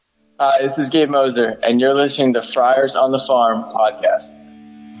Hi, this is Gabe Moser, and you're listening to Friars on the Farm podcast.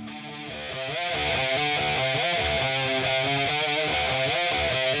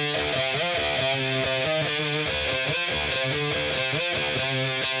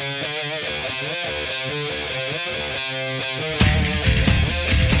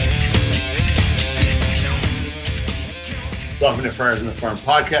 Welcome to Friars on the Farm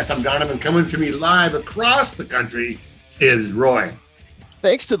podcast. I'm Donovan. Coming to me live across the country is Roy.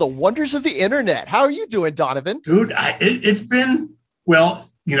 Thanks to the wonders of the internet. How are you doing, Donovan? Dude, it's been, well,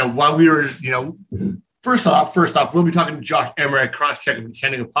 while we were, first off, we'll be talking to Josh Emmerich, cross-check of San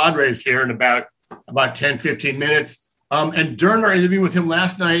Diego Padres here in about 10, 15 minutes. And during our interview with him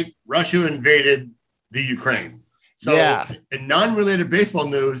last night, Russia invaded the Ukraine. So in non-related baseball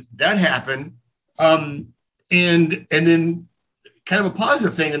news, that happened. And then kind of a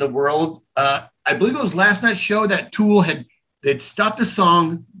positive thing in the world, I believe it was last night's show that Tool they'd stopped the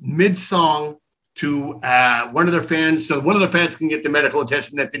song mid-song to one of their fans, so one of the fans can get the medical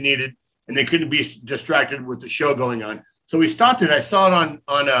attention that they needed, and they couldn't be distracted with the show going on. So we stopped it. I saw it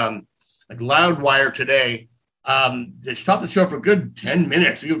on like Loudwire today. They stopped the show for a good 10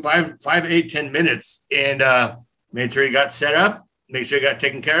 minutes, 10 minutes, and made sure he got set up, made sure he got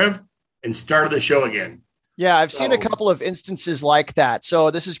taken care of, and started the show again. Yeah, I've seen a couple of instances like that. So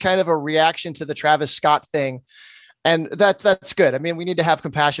this is kind of a reaction to the Travis Scott thing. And that's good. I mean, we need to have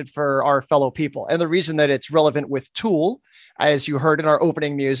compassion for our fellow people. And the reason that it's relevant with Tool, as you heard in our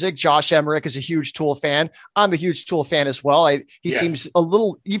opening music, Josh Emmerich is a huge Tool fan. I'm a huge Tool fan as well. He seems a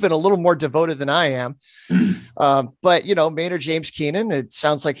little more devoted than I am. But, Maynard James Keenan, it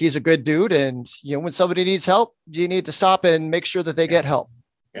sounds like he's a good dude. And, when somebody needs help, you need to stop and make sure that they get help.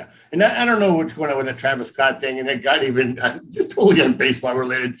 Yeah. And I don't know what's going on with the Travis Scott thing. And it got even just totally on baseball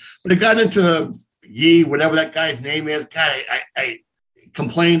related, but it got into the whatever that guy's name is. God, I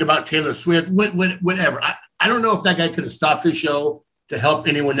complained about Taylor Swift, whatever. I don't know if that guy could have stopped his show to help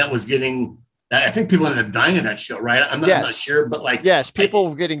anyone that was getting, I think people ended up dying in that show, right? I'm not sure, but people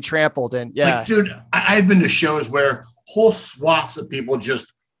were getting trampled. And dude, I've been to shows where whole swaths of people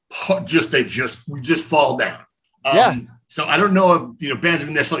just fall down. So I don't know if, bands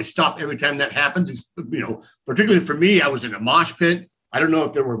would necessarily stop every time that happens. Particularly for me, I was in a mosh pit. I don't know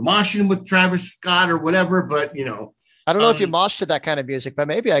if they were moshing with Travis Scott or whatever, but, I don't know if you mosh to that kind of music, but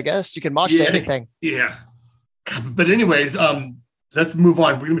maybe, I guess you can mosh to anything. Yeah. But anyways, let's move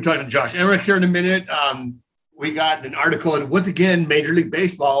on. We're going to be talking to Josh Emmerich here in a minute. We got an article, and once again, Major League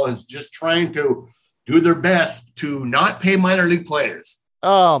Baseball is just trying to do their best to not pay minor league players.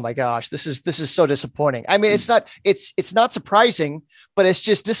 Oh my gosh, this is so disappointing. I mean, it's not surprising, but it's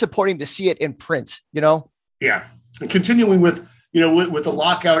just disappointing to see it in print, Yeah. And continuing with, with the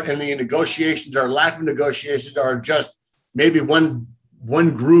lockout and the negotiations or lack of negotiations are just maybe one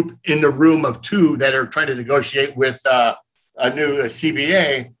group in the room of two that are trying to negotiate with a new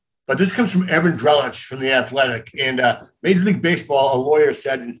CBA. But this comes from Evan Drellich from The Athletic. And Major League Baseball, a lawyer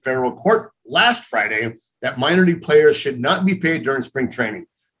said in federal court last Friday that minor league players should not be paid during spring training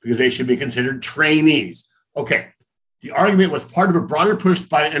because they should be considered trainees. Okay. The argument was part of a broader push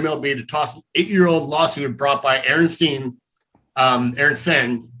by MLB to toss an 8-year-old lawsuit brought by Aaron Sen,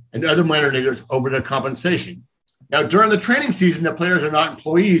 and other minor leaguers over their compensation. Now, during the training season, the players are not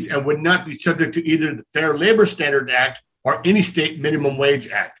employees and would not be subject to either the Fair Labor Standard Act or any state minimum wage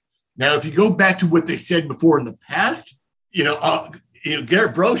act. Now, if you go back to what they said before in the past,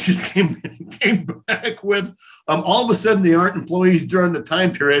 Garrett Brocious came back with all of a sudden they aren't employees during the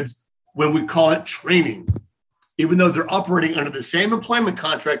time periods when we call it training, even though they're operating under the same employment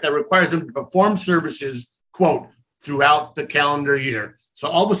contract that requires them to perform services, quote, throughout the calendar year. So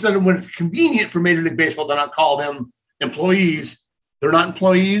all of a sudden, when it's convenient for Major League Baseball to not call them employees, they're not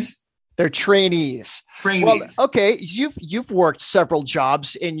employees. They're trainees. Well, okay. You've worked several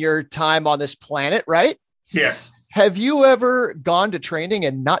jobs in your time on this planet, right? Yes. Have you ever gone to training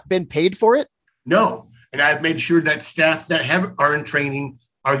and not been paid for it? No. And I've made sure that staff that are in training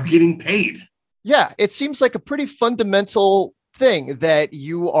are getting paid. Yeah. It seems like a pretty fundamental thing that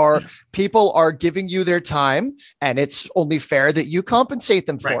people are giving you their time, and it's only fair that you compensate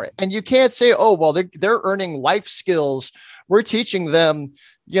them for it. And you can't say, oh, well, they're earning life skills. We're teaching them,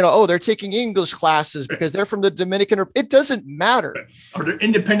 they're taking English classes because they're from the Dominican. It doesn't matter. Or they're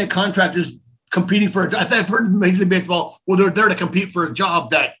independent contractors competing for a job. I've heard Major League Baseball, well, they're there to compete for a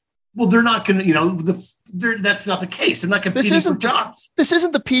job that, well, they're not going to, that's not the case. They're not competing for jobs. This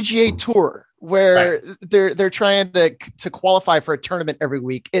isn't the PGA Tour where they're trying to qualify for a tournament every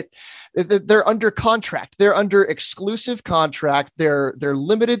week. They're under contract. They're under exclusive contract. They're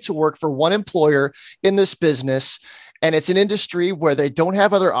limited to work for one employer in this business. and it's an industry where they don't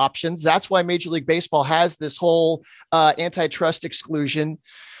have other options. That's why Major League Baseball has this whole antitrust exclusion.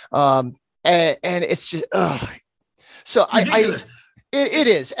 And it's just, so it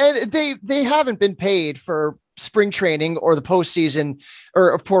is. And they haven't been paid for spring training or the postseason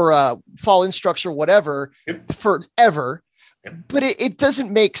or for fall instructs or whatever forever. But it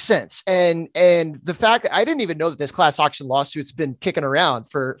doesn't make sense. And the fact that I didn't even know that this class action lawsuit's been kicking around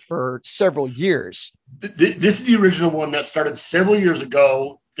for several years. This is the original one that started several years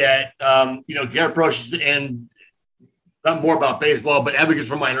ago that, Garrett Brocious and not more about baseball, but advocates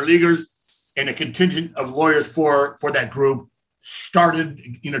for minor leaguers and a contingent of lawyers for that group started,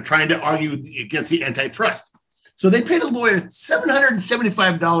 trying to argue against the antitrust. So they paid a lawyer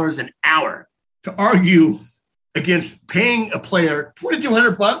 $775 an hour to argue against paying a player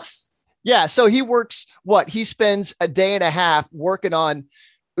 $2,200. Yeah. So he works he spends a day and a half working on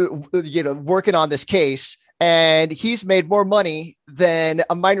this case, and he's made more money than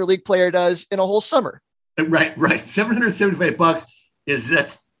a minor league player does in a whole summer. Right. $775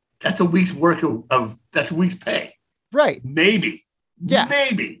 that's a week's work that's a week's pay. Right. Maybe. Yeah.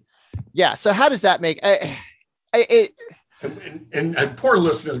 Maybe. Yeah. So how does that make And poor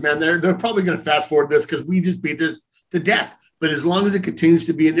listeners, man, they're probably going to fast forward this because we just beat this to death. But as long as it continues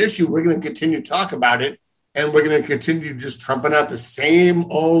to be an issue, we're going to continue to talk about it, and we're going to continue just trumping out the same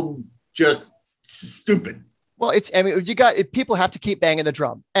old, just stupid. Well, people have to keep banging the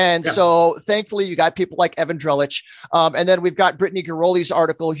drum. And so thankfully you got people like Evan Drellich. And then we've got Brittany Garoli's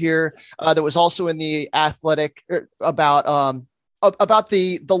article here that was also in the Athletic about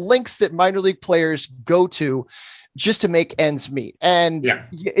the links that minor league players go to just to make ends meet. And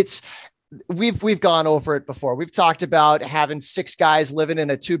we've gone over it before. We've talked about having 6 guys living in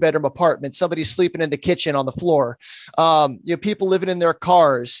a 2-bedroom apartment, somebody sleeping in the kitchen on the floor, people living in their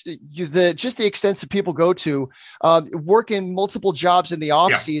cars, just the extents that people go to, working multiple jobs in the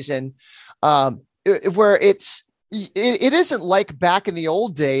off season, where it isn't like back in the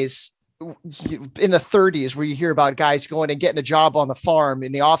old days in the 30s where you hear about guys going and getting a job on the farm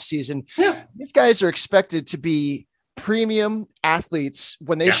in the off season. Yeah. These guys are expected to be premium athletes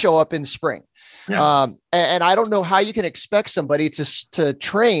when they show up in spring. Yeah. And I don't know how you can expect somebody to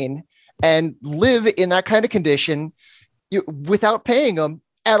train and live in that kind of condition without paying them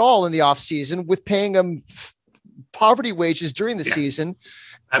at all in the off season, with paying them poverty wages during the season.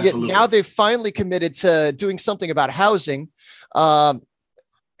 Absolutely. Now they've finally committed to doing something about housing. And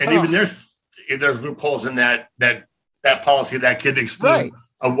even there's loopholes in that policy that could exclude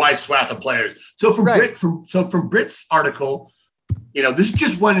a wide swath of players. So from Britt's article, this is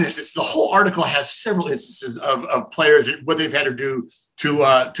just one instance. The whole article has several instances of players and what they've had to do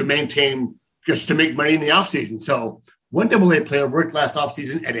to maintain, just to make money in the offseason. So one AA player worked last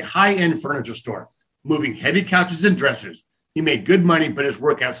offseason at a high-end furniture store, moving heavy couches and dressers. He made good money, but his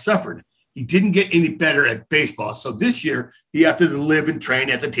workout suffered. He didn't get any better at baseball. So this year, he opted to live and train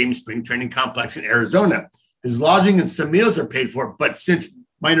at the team spring training complex in Arizona. His lodging and some meals are paid for, but since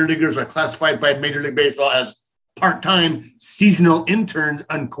minor leaguers are classified by Major League Baseball as part-time seasonal interns,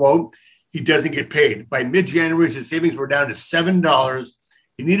 unquote, he doesn't get paid. By mid-January, his savings were down to $7.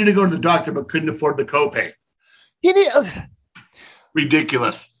 He needed to go to the doctor, but couldn't afford the copay.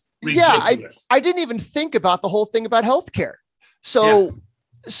 Ridiculous. Yeah, I didn't even think about the whole thing about healthcare. So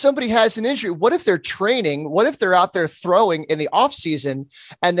somebody has an injury. What if they're training? What if they're out there throwing in the off season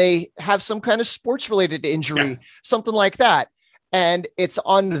and they have some kind of sports related injury, something like that? And it's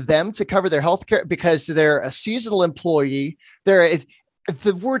on them to cover their healthcare because they're a seasonal employee. The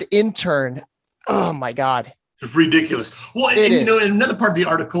word intern. Oh my God. It's ridiculous. Well, in another part of the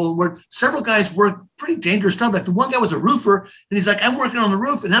article where several guys work pretty dangerous stuff. Like the one guy was a roofer and he's like, I'm working on the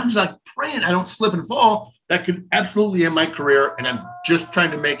roof and I'm just like praying I don't slip and fall. That could absolutely end my career. And I'm just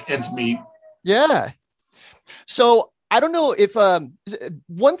trying to make ends meet. Yeah. So I don't know if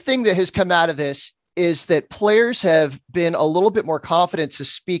one thing that has come out of this is that players have been a little bit more confident to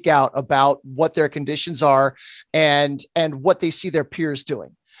speak out about what their conditions are and what they see their peers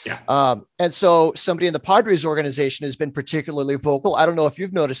doing. Yeah. And so somebody in the Padres organization has been particularly vocal. I don't know if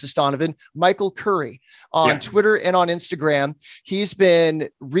you've noticed this, Donovan. Michael Curry on Twitter and on Instagram, he's been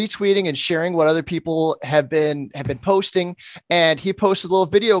retweeting and sharing what other people have been posting. And he posted a little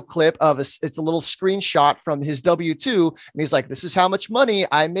video clip of it's a little screenshot from his W-2. And he's like, this is how much money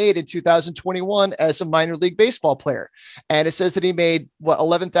I made in 2021 as a minor league baseball player. And it says that he made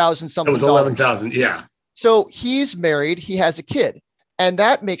 $11,000 something. It was $11,000. Yeah. So he's married. He has a kid. And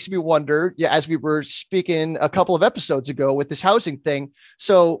that makes me wonder, as we were speaking a couple of episodes ago with this housing thing.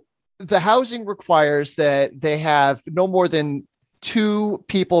 So the housing requires that they have no more than 2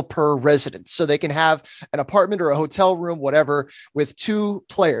 people per residence. So they can have an apartment or a hotel room, whatever, with 2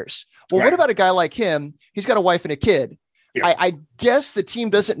 players. Well, what about a guy like him? He's got a wife and a kid. Yeah. I guess the team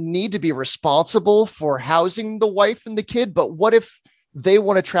doesn't need to be responsible for housing the wife and the kid, but what if they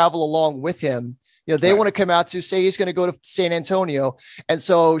want to travel along with him? You know, they want to come out to, say he's going to go to San Antonio. And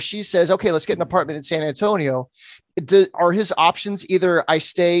so she says, okay, let's get an apartment in San Antonio. Are his options either I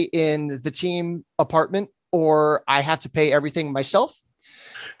stay in the team apartment or I have to pay everything myself?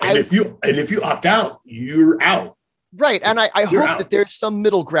 And if you opt out, you're out. Right. And I hope that there's some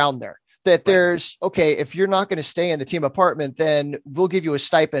middle ground there, that there's, okay, if you're not going to stay in the team apartment, then we'll give you a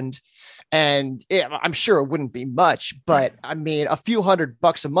stipend. And I'm sure it wouldn't be much, but I mean, a few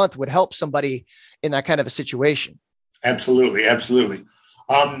 $100 a month would help somebody in that kind of a situation. Absolutely. Absolutely.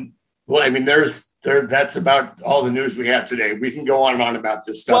 Well, I mean, that's about all the news we have today. We can go on and on about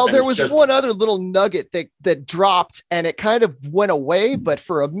this stuff. Well, there was one other little nugget that dropped and it kind of went away, but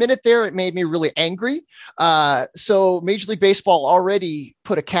for a minute there, it made me really angry. So Major League Baseball already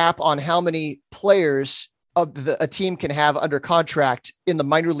put a cap on how many players a team can have under contract in the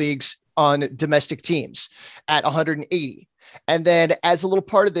minor leagues on domestic teams at 180. And then as a little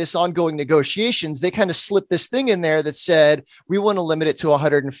part of this ongoing negotiations, they kind of slipped this thing in there that said, we want to limit it to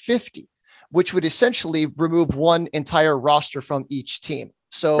 150, which would essentially remove one entire roster from each team.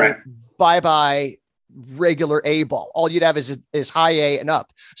 So bye-bye regular A ball. All you'd have is high A and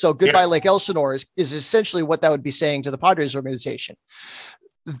up. So goodbye Lake Elsinore is essentially what that would be saying to the Padres organization.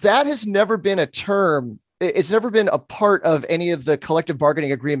 That has never been a term. It's never been a part of any of the collective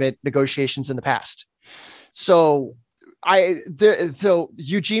bargaining agreement negotiations in the past. So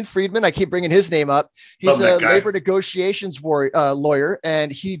Eugene Friedman, I keep bringing his name up. He's a labor negotiations lawyer,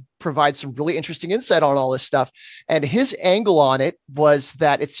 and he provides some really interesting insight on all this stuff. And his angle on it was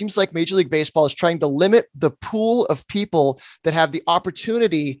that it seems like Major League Baseball is trying to limit the pool of people that have the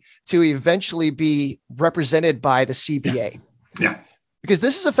opportunity to eventually be represented by the CBA. Yeah. Because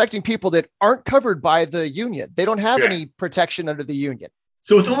this is affecting people that aren't covered by the union. They don't have any protection under the union.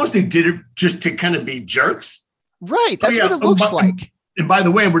 So it's almost they did it just to kind of be jerks. Right. That's what it looks like. And by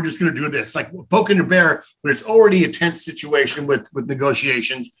the way, we're just going to do this, like poking the bear, but it's already a tense situation with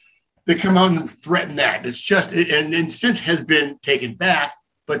negotiations. They come out and threaten that. It's just, and since has been taken back,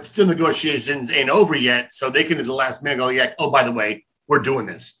 but still negotiations ain't over yet. So they can, at the last minute, go, oh, by the way, we're doing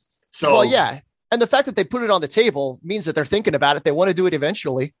this. So, well, yeah. And the fact that they put it on the table means that they're thinking about it. They want to do it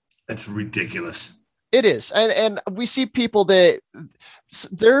eventually. That's ridiculous. It is. And we see people there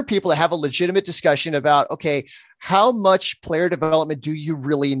are people that have a legitimate discussion about, okay, how much player development do you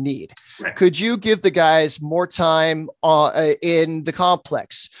really need? Right. Could you give the guys more time in the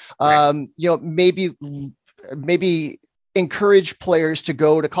complex? Right. Maybe encourage players to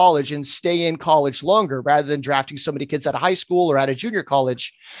go to college and stay in college longer rather than drafting so many kids out of high school or out of junior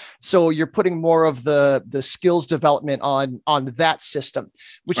college. So you're putting more of the skills development on that system,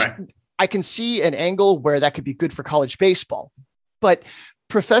 which I can see an angle where that could be good for college baseball, but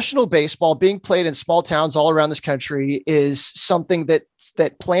professional baseball being played in small towns all around this country is something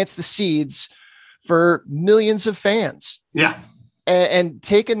that plants the seeds for millions of fans. Yeah. And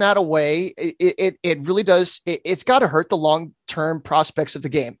taking that away, it really does. It's got to hurt the long-term prospects of the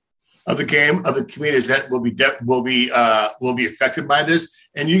game, of the communities that will be affected by this.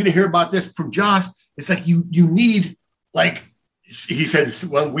 And you're going to hear about this from Josh. It's like you need, like he said,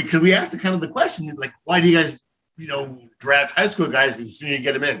 well, we asked the question, like, why do you guys, draft high school guys as soon as you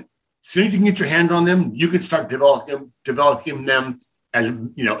get them in? As soon as you can get your hands on them, you can start developing them as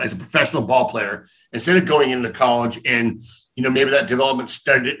a professional ball player instead of going into college and. Maybe that development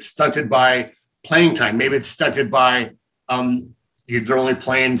stunted by playing time. Maybe it's stunted by they're only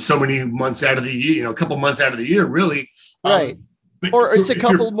playing so many months out of the year, a couple months out of the year, really. Right. Or it's a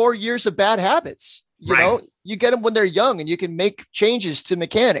couple more years of bad habits. You get them when they're young and you can make changes to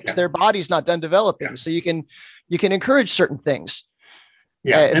mechanics. Yeah. Their body's not done developing. Yeah. So you can encourage certain things.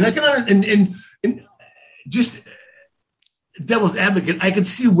 Yeah. And I can, and just devil's advocate, I could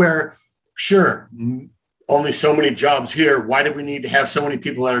see where, sure, only so many jobs here. Why do we need to have so many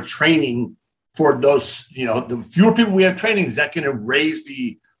people that are training for those? The fewer people we have training, is that going to raise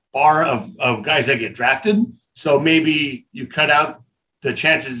the bar of guys that get drafted? So maybe you cut out the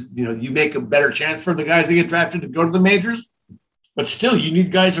chances, you make a better chance for the guys that get drafted to go to the majors. But still, you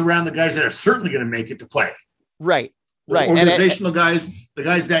need guys around the guys that are certainly going to make it to play. Right. Right. Organizational guys, the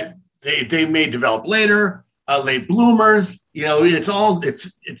guys that they may develop later, late bloomers.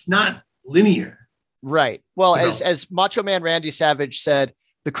 It's not linear. Right. Well, as Macho Man Randy Savage said,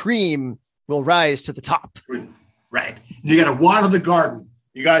 the cream will rise to the top. Right. You got to water the garden.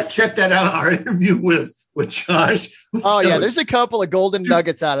 You guys check that out. Our interview with with Josh. Oh yeah, there's a couple of golden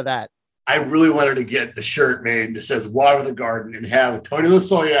nuggets out of that. I really wanted to get the shirt made that says "Water the Garden" and have Tony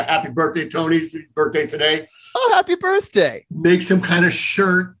Lasoya. Happy birthday, Tony! It's his birthday today. Oh, happy birthday! Make some kind of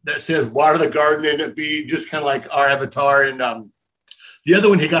shirt that says "Water the Garden" and it be just kind of like our avatar. And the other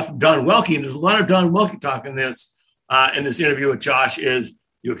one he got from Don Welke, and there's a lot of Don Welke talk in this interview with Josh. Is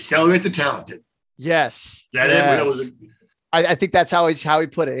you accelerate the talented. Yes, yes. I think that's how he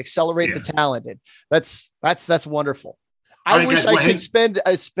put it. Accelerate the talented. That's wonderful. I wish I could spend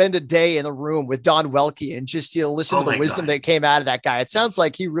a day in the room with Don Welke and just listen to the wisdom that came out of that guy. It sounds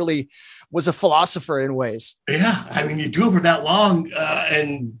like he really was a philosopher in ways. Yeah, I mean, you do it for that long,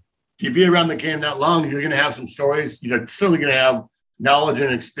 and you be around the game that long, you're going to have some stories. You're certainly going to have knowledge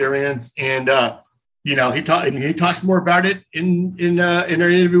and experience, and he talks more about it in our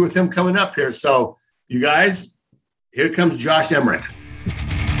interview with him coming up here. So, you guys, here comes Josh Emmerich.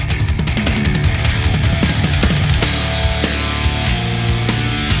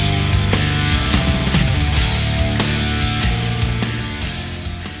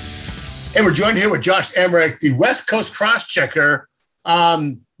 And we're joined here with Josh Emmerich, the West Coast cross-checker.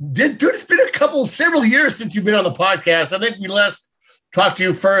 It's been several years since you've been on the podcast. I think we last talked to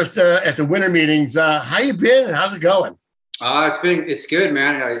you first at the winter meetings. How you been and how's it going? It's good,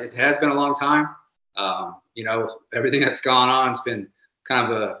 man. It has been a long time. Everything that's gone on, it's been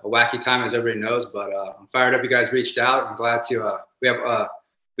kind of a wacky time, as everybody knows. But I'm fired up. You guys reached out. I'm glad to.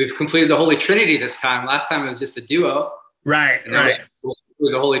 We've completed the Holy Trinity this time. Last time it was just a duo. Right.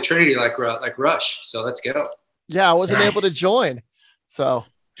 With the Holy Trinity, like Rush. So let's go. Yeah, I wasn't able to join. So,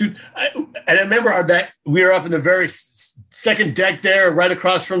 dude, I remember that we were up in the very second deck there, right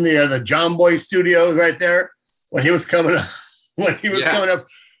across from the John Boy Studios, right there when he was coming up. Coming up.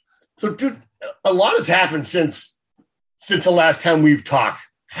 So, dude, a lot has happened since the last time we've talked.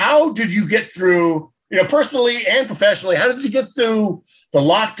 How did you get through, personally and professionally? How did you get through the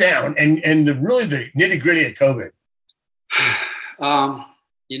lockdown and the nitty gritty of COVID?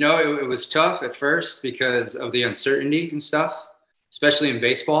 It was tough at first because of the uncertainty and stuff, especially in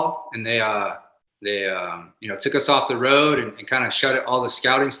baseball. And they took us off the road and kind of shut it. All the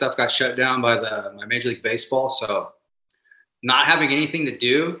scouting stuff got shut down by my Major League Baseball. So not having anything to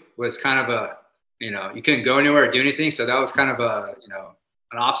do was kind of you couldn't go anywhere or do anything. So that was kind of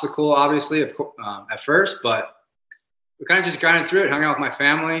an obstacle, obviously, at first. But we kind of just grinded through it, hung out with my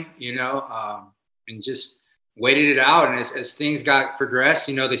family, and just waited it out. And as things got progressed,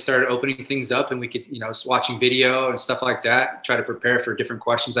 they started opening things up and we could, watching video and stuff like that, try to prepare for different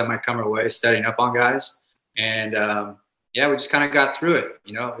questions that might come our way, studying up on guys. And we just kind of got through it.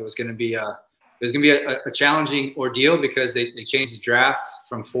 It was going to be a challenging ordeal because they changed the draft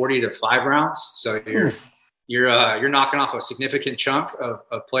from 40 to 5 rounds. So you're knocking off a significant chunk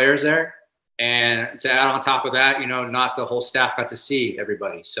of players there. And to add on top of that, not the whole staff got to see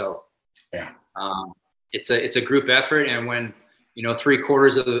everybody. So yeah. It's a group effort, and when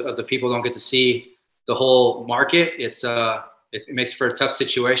 3/4 of the people don't get to see the whole market, it makes for a tough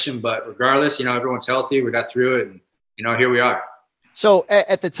situation. But regardless, everyone's healthy. We got through it, and here we are. So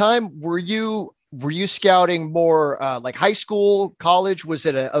at the time, were you scouting more like high school, college? Was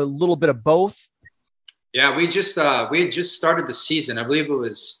it a little bit of both? Yeah, we had just started the season. I believe it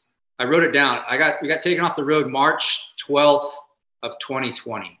was. I wrote it down. We got taken off the road March 12th of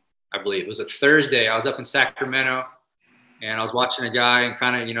 2020. I believe it was a Thursday. I was up in Sacramento and I was watching a guy and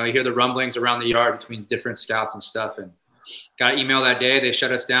kind of, you hear the rumblings around the yard between different scouts and stuff, and got an email that day. They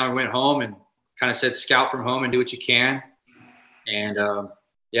shut us down. We went home and kind of said, scout from home and do what you can. And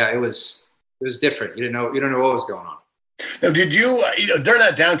it was different. You don't know what was going on. Now, did you, during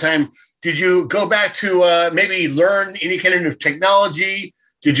that downtime, did you go back to maybe learn any kind of technology?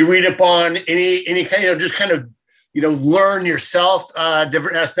 Did you read up on any kind of, just kind of, learn yourself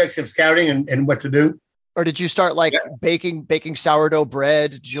different aspects of scouting and what to do? Or did you start baking sourdough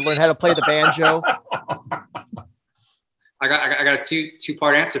bread? Did you learn how to play the banjo? I got a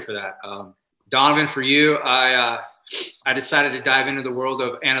two-part answer for that. Donovan, for you, I decided to dive into the world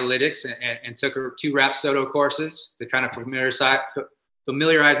of analytics and took 2 Rapsodo courses to kind of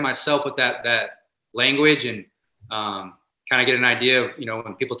familiarize myself with that language and kind of get an idea of,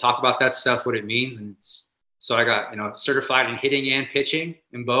 when people talk about that stuff, what it means. And so I got, certified in hitting and pitching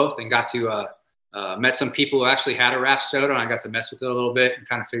in both, and got to met some people who actually had a Rapsodo, and I got to mess with it a little bit and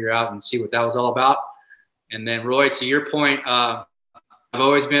kind of figure out and see what that was all about. And then Roy, to your point, I've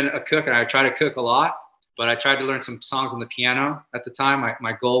always been a cook, and I try to cook a lot, but I tried to learn some songs on the piano at the time.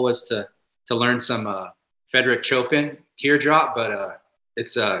 My goal was to learn some Frédéric Chopin, Teardrop, but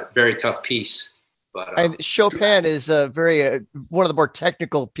it's a very tough piece. But and Chopin is one of the more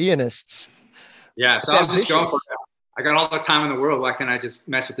technical pianists. Yeah, so I'm just going for it. I got all the time in the world. Why can't I just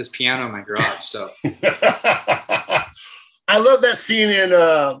mess with this piano in my garage? So I love that scene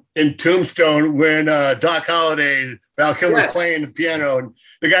in Tombstone when Doc Holliday, Val Kilmer was playing the piano, and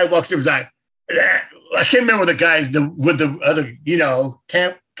the guy walks up and was like, I can't remember the guys with the other,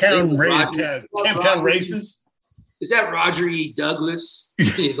 Camptown Races. Is that Roger E. Douglas?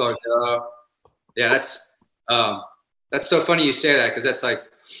 He's like, yeah, that's so funny you say that, because that's like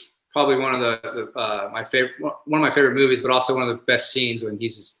probably one of my favorite movies, but also one of the best scenes when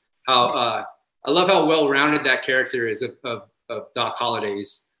he's just I love how well-rounded that character is of Doc Holliday.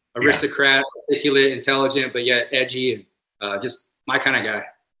 He's aristocrat, articulate, intelligent, but yet edgy, and just my kind of guy.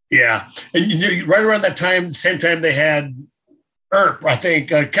 Yeah, and right around that time, same time they had Earp. I think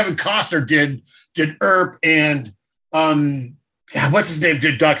Kevin Costner did Earp, and what's his name?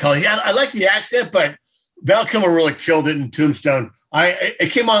 Did Doc Holliday? Yeah, I like the accent, but Val Kilmer really killed it in Tombstone.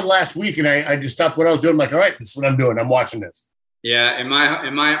 It came on last week, and I just stopped what I was doing. I'm like, all right, this is what I'm doing. I'm watching this. Yeah, in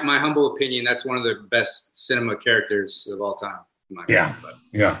my humble opinion, that's one of the best cinema characters of all time. Yeah.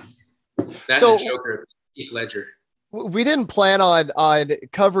 That so, and Joker, Heath Ledger. We didn't plan on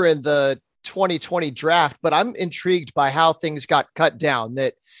covering the 2020 draft, but I'm intrigued by how things got cut down.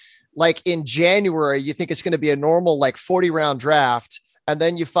 That like in January, you think it's going to be a normal like 40 round draft, and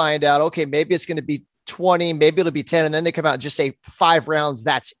then you find out, okay, maybe it's going to be 20, maybe it'll be 10, and then they come out and just say 5 rounds.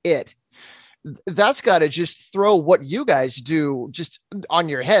 That's it. That's got to just throw what you guys do just on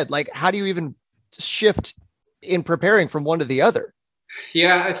your head. Like, how do you even shift in preparing from one to the other?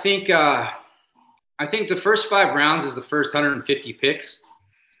 Yeah, I think the first 5 rounds is the first 150 picks.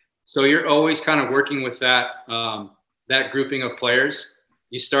 So you're always kind of working with that grouping of players.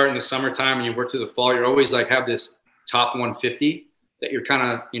 You start in the summertime and you work through the fall. You're always like have this top 150 that you're kind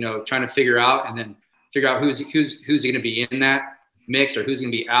of, trying to figure out, and then figure out who's going to be in that mix or who's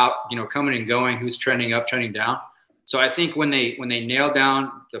going to be out, coming and going, who's trending up, trending down. So I think when they nail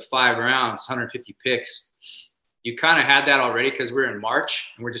down the 5 rounds, 150 picks, you kind of had that already because we're in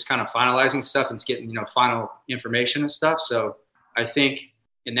March and we're just kind of finalizing stuff and getting, final information and stuff. So I think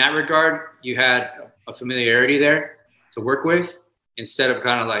in that regard, you had a familiarity there to work with, instead of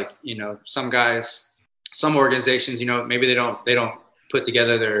kind of like, some organizations, maybe they don't put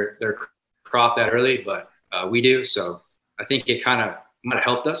together their crop that early, but we do. So I think it kind of might have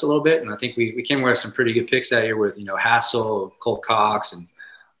helped us a little bit. And I think we came away with some pretty good picks that year with, Hassel, Cole Cox, and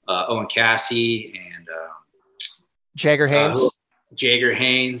Owen Cassie, and Jagger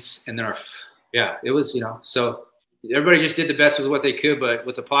Haynes. And then it was, so everybody just did the best with what they could. But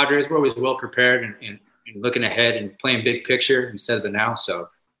with the Padres, we're always well prepared and looking ahead and playing big picture instead of the now. So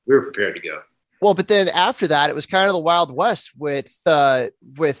we were prepared to go. Well, but then after that, it was kind of the Wild West with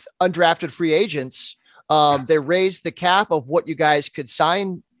undrafted free agents. They raised the cap of what you guys could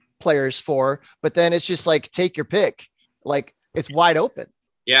sign players for, but then it's just like, take your pick. Like, it's wide open.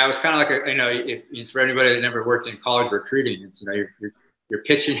 Yeah, it was kind of like for anybody that never worked in college recruiting, it's you're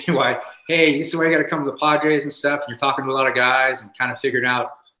pitching why, hey, this is why you got to come to the Padres and stuff. And you're talking to a lot of guys and kind of figuring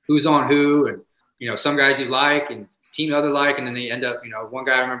out who's on who, and some guys you like and team other like, and then they end up, one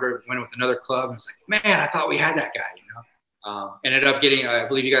guy I remember went with another club and was like, man, I thought we had that guy. Ended up getting, I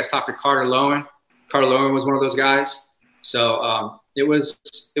believe you guys talked to Carter Lowen. Carter Lowen was one of those guys. So it was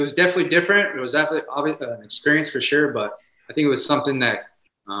definitely different. It was definitely an experience for sure, but I think it was something that,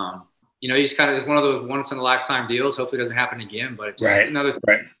 you just kind of is one of those once in a lifetime deals. Hopefully it doesn't happen again, but it's another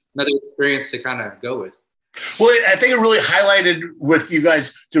experience to kind of go with. Well, I think it really highlighted with you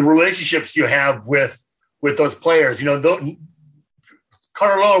guys the relationships you have with those players. Carter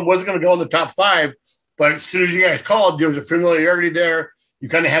Lowen wasn't going to go in the top 5, but as soon as you guys called, there was a familiarity there. You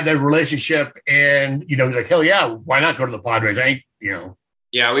kind of had that relationship, and he's like, hell yeah, why not go to the Padres?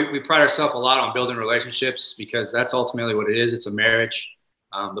 Yeah, we pride ourselves a lot on building relationships, because that's ultimately what it is. It's a marriage.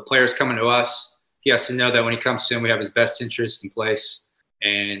 The player's coming to us. He has to know that when he comes to him, we have his best interest in place.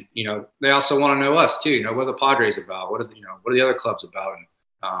 And, they also want to know us too. What are the Padres about? What are the other clubs about?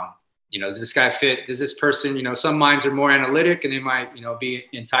 And, does this guy fit? Does this person, some minds are more analytic and they might, be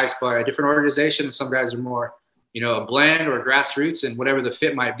enticed by a different organization. And some guys are more, a blend or a grassroots, and whatever the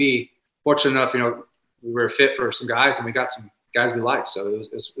fit might be. Fortunate enough, we were a fit for some guys, and we got some guys we liked. So it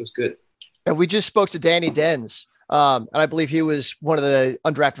was good. And we just spoke to Danny Dens. And I believe he was one of the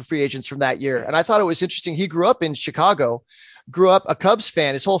undrafted free agents from that year. And I thought it was interesting. He grew up in Chicago, grew up a Cubs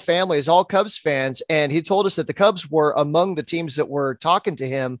fan. His whole family is all Cubs fans. And he told us that the Cubs were among the teams that were talking to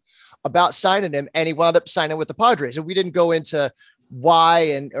him about signing him. And he wound up signing with the Padres. And we didn't go into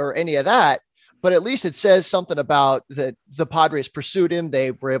why or any of that, but at least it says something about that the Padres pursued him.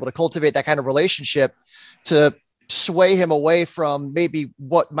 They were able to cultivate that kind of relationship to sway him away from maybe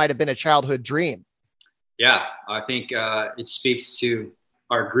what might have been a childhood dream? Yeah, I think it speaks to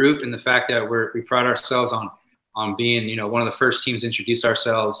our group and the fact that we pride ourselves on being, you know, one of the first teams to introduce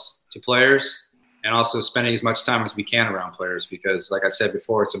ourselves to players, and also spending as much time as we can around players, because like I said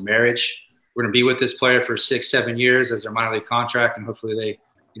before, it's a marriage. We're going to be with this player for 6-7 years as their minor league contract, and hopefully they,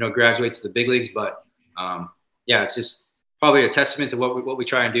 you know, graduate to the big leagues. But yeah, it's just probably a testament to what we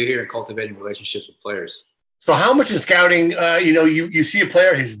try and do here in cultivating relationships with players. So how much in scouting, you know, you see a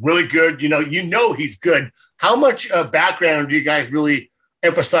player, he's really good, you know he's good. How much background do you guys really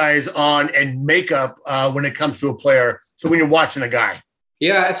emphasize on and makeup when it comes to a player? So when you're watching a guy?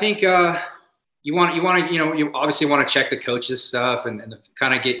 Yeah, I think you want to, you know, you obviously want to check the coaches' stuff and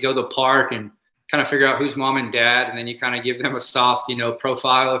kind of go to the park and kind of figure out who's mom and dad, and then you kind of give them a soft, you know,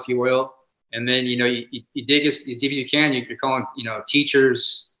 profile, if you will. And then, you know, you dig as deep as you can. You're calling, you know,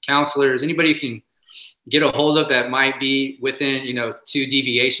 teachers, counselors, anybody you can get a hold of that might be within, you know, 2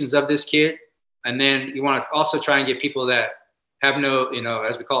 deviations of this kid. And then you want to also try and get people that have no, you know,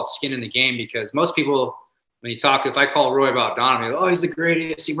 as we call it, skin in the game, because most people, when you talk, if I call Roy about Donovan, oh, he's the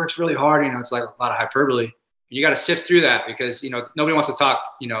greatest, he works really hard, you know, it's like a lot of hyperbole. And you got to sift through that, because, you know, nobody wants to talk,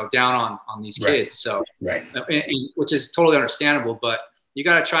 you know, down on these kids. So, right. And which is totally understandable, but you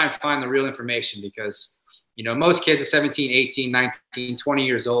got to try and find the real information, because, you know, most kids are 17, 18, 19, 20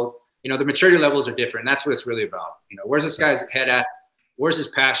 years old. You know, the maturity levels are different. And that's what it's really about. You know, where's this guy's head at? Where's his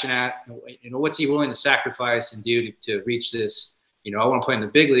passion at? You know, what's he willing to sacrifice and do to reach this? You know, I want to play in the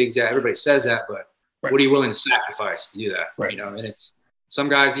big leagues. Yeah, everybody says that, but what are you willing to sacrifice to do that? Right. You know, and it's some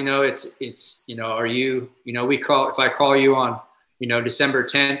guys, you know, it's, you know, are you, you know, if I call you on, you know, December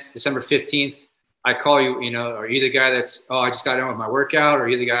 10th, December 15th, I call you, you know, are you the guy that's, oh, I just got done with my workout? Or are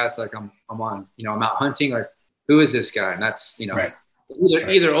you the guy that's like, I'm on, you know, I'm out hunting. Like, who is this guy? And that's, you know,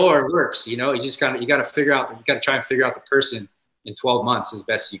 either or works, you know, you just got to try and figure out the person in 12 months as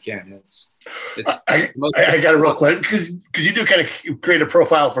best you can. I got it real quick, because you do kind of create a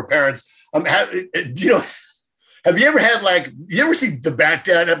profile for parents. Have you ever had, like, you ever see the Bat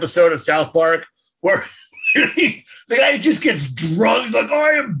Dad episode of South Park where the guy just gets drunk? He's like, oh,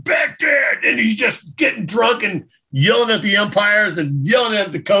 I am Bat Dad. And he's just getting drunk and yelling at the umpires and yelling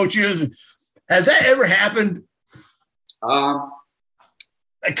at the coaches. Has that ever happened?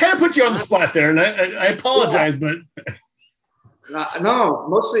 I kind of put you on the spot there, and I apologize, but no,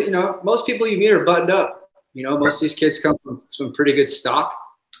 mostly, you know, most people you meet are buttoned up. You know, most of these kids come from some pretty good stock,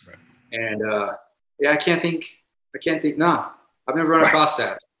 and yeah, I can't think. No, I've never run across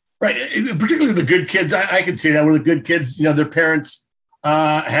that. Right, particularly the good kids. I can see that where the good kids, you know, their parents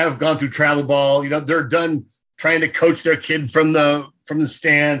have gone through travel ball. You know, they're done trying to coach their kid from the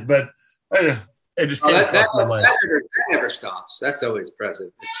stand, but it just came across my mind. That never stops. That's always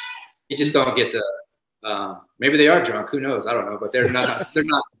present. You just don't get the. Maybe they are drunk. Who knows? I don't know. But they're not.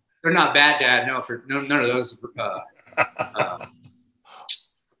 They're not bad dad. No, for none of those.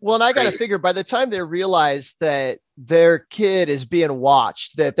 Well, and I got to figure, by the time they realize that their kid is being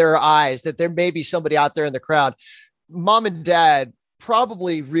watched, that there are eyes, that there may be somebody out there in the crowd, mom and dad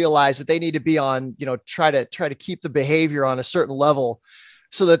probably realize that they need to be on, you know, try to keep the behavior on a certain level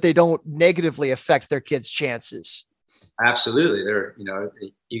so that they don't negatively affect their kids' chances. Absolutely. They're, you know,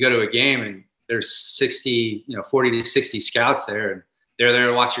 you go to a game and there's 60, you know, 40 to 60 scouts there, and they're there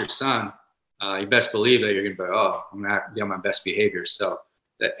to watch your son. You best believe that you're going to be, oh, I'm going to be on my best behavior. So,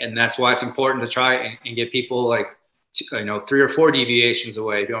 and that's why it's important to try and get people, like, you know, 3 or 4 deviations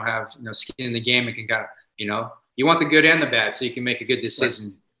away. If you don't have, you know, skin in the game, it can kind of, you know, you want the good and the bad so you can make a good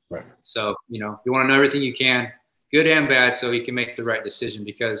decision. Right. So, you know, you want to know everything you can, good and bad, so you can make the right decision,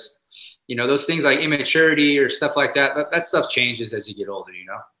 because, you know, those things like immaturity or stuff like that stuff changes as you get older, you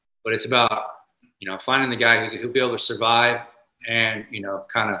know, but it's about, you know, finding the guy who'll be able to survive and, you know,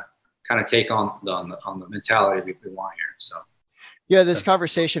 kind of take on the mentality we want here. So. Yeah, this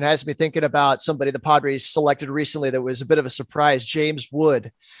conversation has me thinking about somebody the Padres selected recently that was a bit of a surprise, James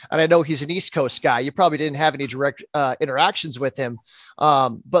Wood. And I know he's an East Coast guy. You probably didn't have any direct interactions with him.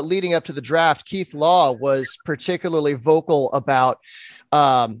 But leading up to the draft, Keith Law was particularly vocal about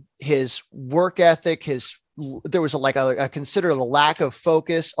his work ethic. There was a considerable lack of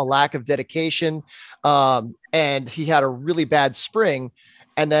focus, a lack of dedication. And he had a really bad spring.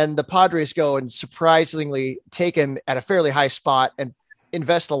 And then the Padres go and surprisingly take him at a fairly high spot and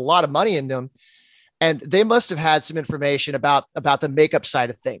invest a lot of money in him. And they must have had some information about the makeup side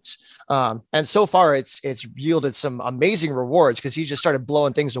of things. And so far it's yielded some amazing rewards, because he just started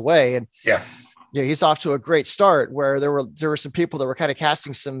blowing things away. And yeah, he's off to a great start, where there were some people that were kind of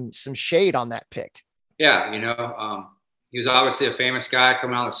casting some shade on that pick. Yeah. You know, he was obviously a famous guy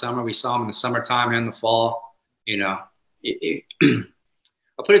coming out of the summer. We saw him in the summertime and the fall. you know,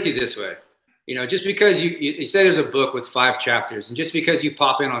 I'll put it to you this way. You know, just because you say there's a book with 5 chapters, and just because you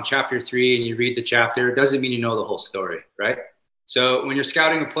pop in on chapter 3 and you read the chapter doesn't mean you know the whole story, right? So when you're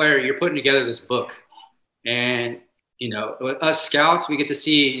scouting a player, you're putting together this book, and you know, us scouts, we get to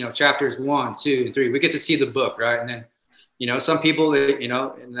see, you know, chapters 1, 2, and 3. We get to see the book, right? And then, you know, some people, you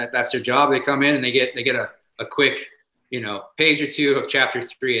know, and that's their job. They come in and they get a quick, you know, page or 2 of chapter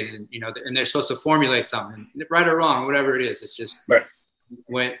 3, and you know, and they're supposed to formulate something, right or wrong, whatever it is. It's just right.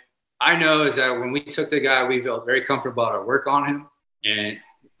 When I know is that when we took the guy, we felt very comfortable about our work on him and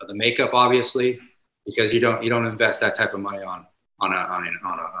the makeup, obviously, because you don't invest that type of money on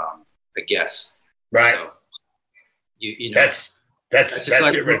a guess, right? So, you know, that's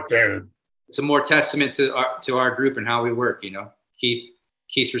like it right there. It's a more testament to our group and how we work. You know,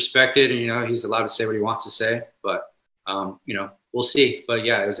 Keith's respected, and you know, he's allowed to say what he wants to say. But you know, we'll see. But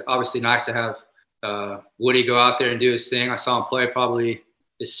yeah, it was obviously nice to have Woody go out there and do his thing. I saw him play probably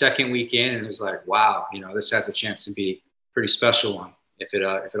his second weekend, and it was like, wow, you know, this has a chance to be a pretty special one if it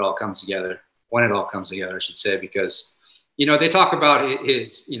all comes together. When it all comes together, I should say, because you know, they talk about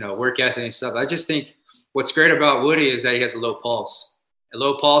his you know, work ethic and stuff. I just think what's great about Woody is that he has a low pulse. A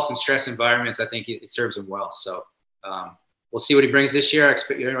low pulse in stress environments, I think it serves him well. So we'll see what he brings this year. I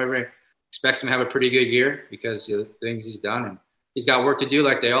expect, you know, everybody expects him to have a pretty good year because of the things he's done, and he's got work to do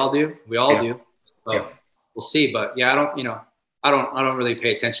like they all do. We all do. So we'll see. But yeah, I don't really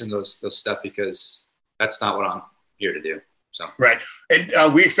pay attention to those stuff because that's not what I'm here to do. So right,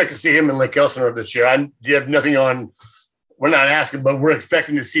 and we expect to see him in Lake Elsinore this year. You have nothing on. We're not asking, but we're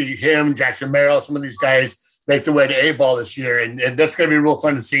expecting to see him, Jackson Merrill, some of these guys make their way to A-ball this year, and that's going to be real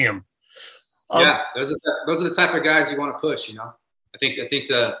fun to see him. Yeah, those are the type of guys you want to push. You know, I think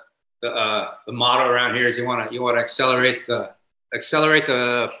the motto around here is you want to accelerate the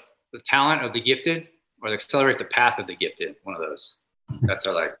talent of the gifted, or accelerate the path of the gifted. One of those. That's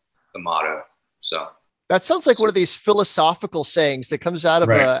the motto. So that sounds like one of these philosophical sayings that comes out of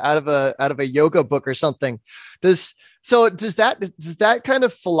a yoga book or something. Does that kind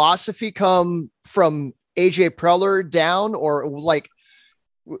of philosophy come from AJ Preller down, or like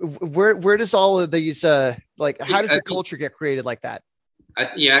where does all of these how does the culture get created like that?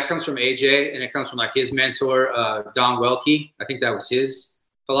 It comes from AJ, and it comes from like his mentor, Don Welke. I think that was his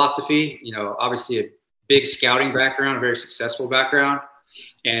philosophy. You know, obviously a big scouting background, a very successful background.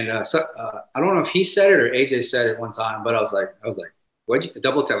 And I don't know if he said it or AJ said it one time, but I was like, what'd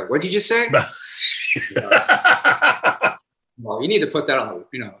you just say? Well, you need to put that on the,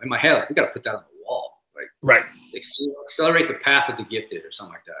 you know, in my head, like, we got to put that on the wall. Like, right. Accelerate the path of the gifted or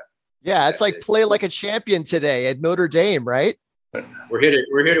something like that. Yeah. It's like play like a champion today at Notre Dame, right? We're here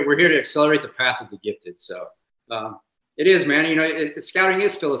to accelerate the path of the gifted. So it is, man. You know, scouting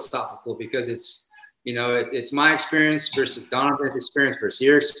is philosophical because it's, you know, it's my experience versus Donovan's experience versus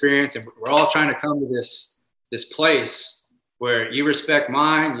your experience. And we're all trying to come to this place where you respect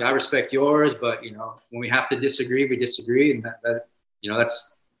mine, I respect yours, but you know, when we have to disagree, we disagree, and that you know,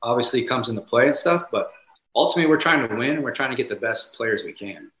 that's obviously comes into play and stuff. But ultimately, we're trying to win, and we're trying to get the best players we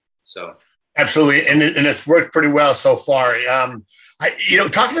can. So absolutely, and it's worked pretty well so far. You know,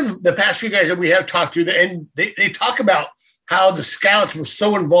 talking to the past few guys that we have talked to, and they talk about how the scouts were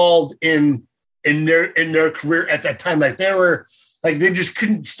so involved in their career at that time, like they just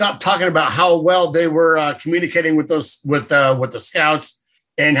couldn't stop talking about how well they were communicating with the scouts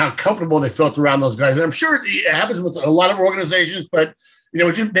and how comfortable they felt around those guys. And I'm sure it happens with a lot of organizations, but you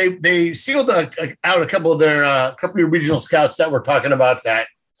know, they singled out a couple of their regional scouts that were talking about that.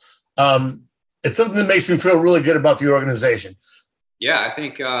 It's something that makes me feel really good about the organization. Yeah, I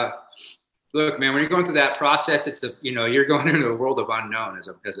think. Look, man, when you're going through that process, you're going into a world of unknown as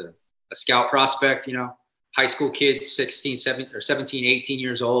a scout prospect. You know, high school kids, 17, 18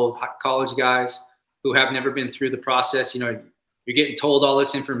 years old, college guys who have never been through the process. You know, you're getting told all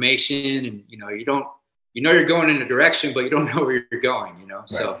this information, and you know, you're going in a direction, but you don't know where you're going. You know, right.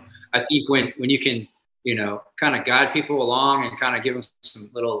 So I think when you can, you know, kind of guide people along and kind of give them some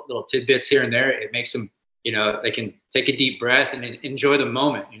little tidbits here and there, it makes them, you know, they can take a deep breath and enjoy the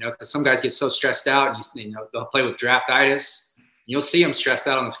moment. You know, because some guys get so stressed out, and you know, they'll play with draftitis. You'll see them stressed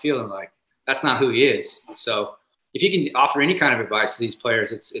out on the field, and like, that's not who he is. So if you can offer any kind of advice to these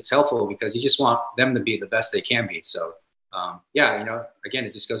players, it's helpful because you just want them to be the best they can be. So yeah, you know, again,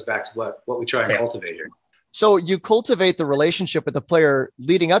 it just goes back to what we try and cultivate here. So you cultivate the relationship with the player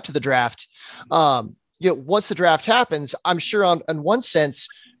leading up to the draft. You know, once the draft happens, I'm sure in one sense,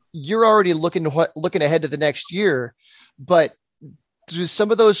 you're already looking ahead to the next year, but do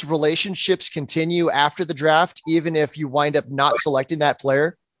some of those relationships continue after the draft, even if you wind up not selecting that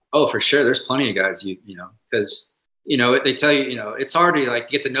player? Oh, for sure. There's plenty of guys, because, they tell you, it's hard to like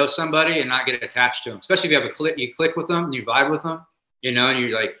get to know somebody and not get attached to them, especially if you have you click with them and you vibe with them, and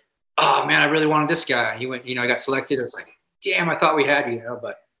you're like, oh man, I really wanted this guy. He went, I got selected. It's like, damn, I thought we had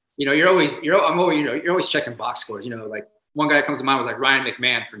but you're always checking box scores, like one guy that comes to mind was like Ryan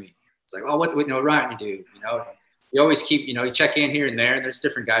McMahon for me. It's like, oh, what Ryan, you do, you always keep, you check in here and there, and there's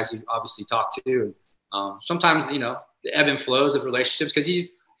different guys you obviously talk to. Sometimes, the ebb and flows of relationships, because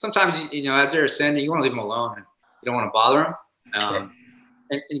sometimes, as they're ascending, you want to leave them alone and you don't want to bother them.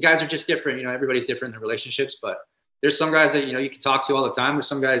 And guys are just different. Everybody's different in their relationships, but there's some guys that, you can talk to all the time. There's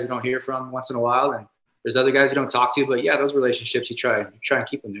some guys you don't hear from once in a while. And there's other guys you don't talk to, but yeah, those relationships, you try and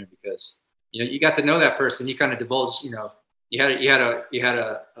keep them there because, you got to know that person. You kind of divulge, you had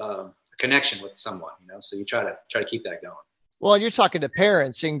a connection with someone, so you try to keep that going. Well, and you're talking to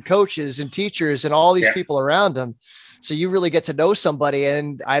parents and coaches and teachers and all these people around them. So you really get to know somebody.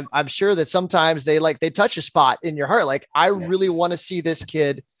 And I'm sure that sometimes they touch a spot in your heart. Like, I really want to see this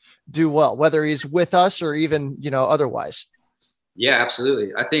kid do well, whether he's with us or even, otherwise. Yeah,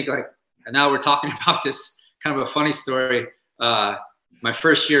 absolutely. I think and now we're talking about this kind of a funny story. My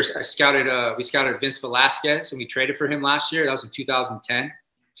first year, we scouted Vince Velasquez, and we traded for him last year. That was in 2010.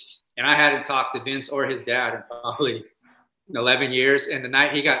 And I hadn't talked to Vince or his dad in probably 11 years. And the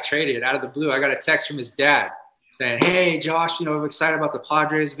night he got traded, out of the blue, I got a text from his dad saying, hey, Josh, I'm excited about the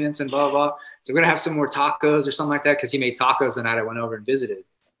Padres, Vince, and blah, blah. So we're going to have some more tacos or something like that, because he made tacos the night I went over and visited.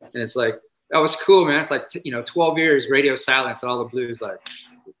 And it's like, that was cool, man. It's like, 12 years, radio silence, and all the Blues. Like,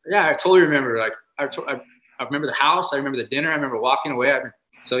 yeah, I totally remember. Like, I remember the house. I remember the dinner. I remember walking away.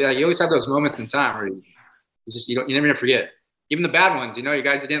 So, yeah, you always have those moments in time where you never forget. Even the bad ones, you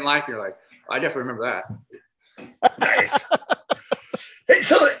guys you didn't like, you're like, oh, I definitely remember that. Nice.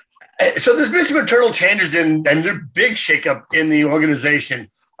 So there's been some internal changes and a big shakeup in the organization.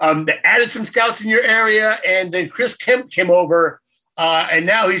 They added some scouts in your area, and then Chris Kemp came over, and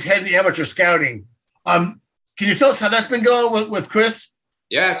now he's heading the amateur scouting. Can you tell us how that's been going with Chris?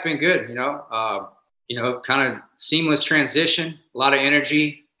 Yeah, it's been good. Kind of seamless transition, a lot of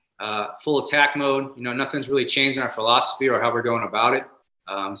energy, full attack mode. Nothing's really changed in our philosophy or how we're going about it.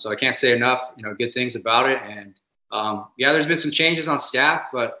 So I can't say enough, good things about it. And there's been some changes on staff,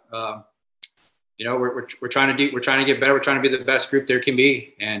 but we're trying to get better. We're trying to be the best group there can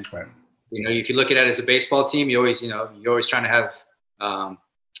be. And if you look at it as a baseball team, you're always trying to have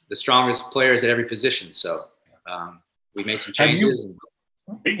the strongest players at every position. So we made some changes.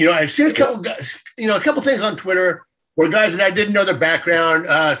 I've seen a couple things on Twitter where guys that I didn't know their background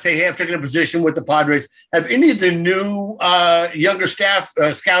say, hey, I'm taking a position with the Padres. Have any of the new younger staff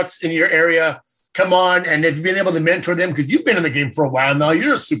scouts in your area come on, and have you been able to mentor them? Because you've been in the game for a while now.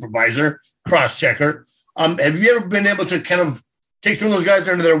 You're a supervisor, cross-checker. Have you ever been able to kind of take some of those guys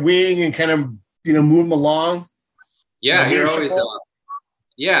under their wing and kind of, move them along? Yeah, you're always that's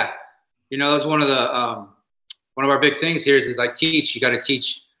one of our big things here is like teach. You got to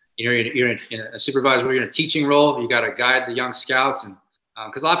teach. You're in a supervisor, you're in a teaching role. You got to guide the young scouts, and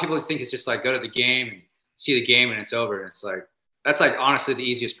because a lot of people think it's just like go to the game and see the game and it's over. And it's like that's like honestly the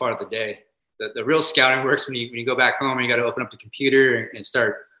easiest part of the day. The real scouting works when you go back home and you got to open up the computer and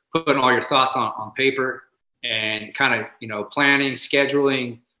start putting all your thoughts on paper and kind of planning,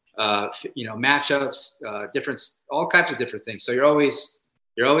 scheduling, matchups, all kinds of different things. So you're always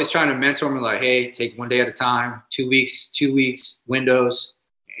trying to mentor them like, hey, take one day at a time, 2 weeks, windows,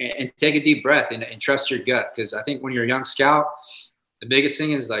 and take a deep breath and trust your gut. Because I think when you're a young scout, the biggest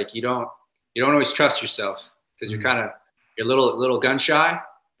thing is like you don't always trust yourself because you're a little gun shy.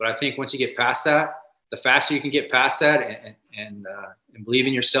 But I think once you get past that, the faster you can get past that and believe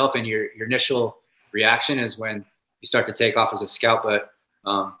in yourself and your initial reaction is when you start to take off as a scout. But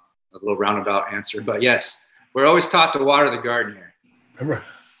that's a little roundabout answer. But yes, we're always taught to water the garden here.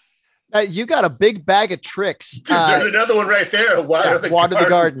 You got a big bag of tricks. There's another one right there. Water the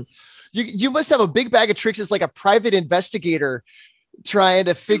garden. You must have a big bag of tricks as like a private investigator trying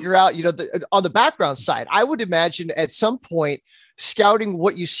to figure out, on the background side. I would imagine at some point scouting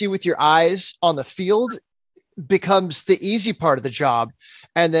what you see with your eyes on the field becomes the easy part of the job.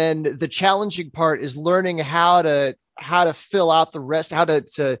 And then the challenging part is learning how to fill out the rest, how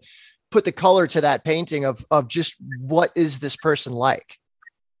to put the color to that painting of just what is this person like?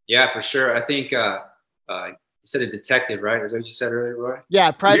 Yeah, for sure. I think you said a detective, right? Is that what you said earlier, Roy?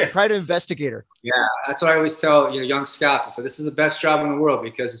 Yeah, private investigator. Yeah, that's what I always tell young scouts. I said this is the best job in the world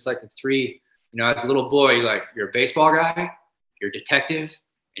because it's like the three. As a little boy, you're a baseball guy, you're a detective,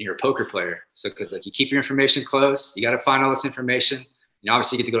 and you're a poker player. So because you keep your information close, you got to find all this information.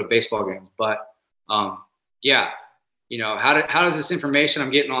 Obviously you get to go to baseball games, but how does this information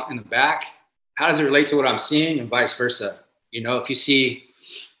I'm getting in the back, how does it relate to what I'm seeing, and vice versa? If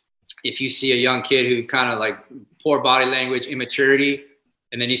you see a young kid who kind of like poor body language, immaturity,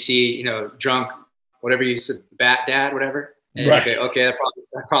 and then you see, drunk, whatever you said, bad dad, whatever. And right. Okay,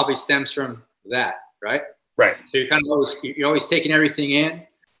 that probably stems from that, right? Right. So you're always taking everything in,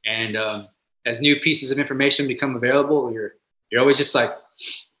 and as new pieces of information become available, you're always just like,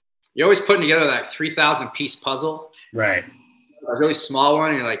 you're always putting together like 3,000 piece puzzle. Right. A really small one,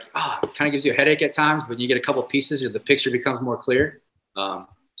 and you're like, it kind of gives you a headache at times, but you get a couple pieces, the picture becomes more clear.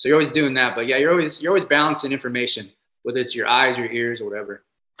 So you're always doing that, but yeah, you're always balancing information, whether it's your eyes, your ears, or whatever.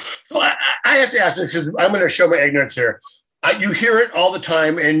 Well, I have to ask this because I'm going to show my ignorance here. You hear it all the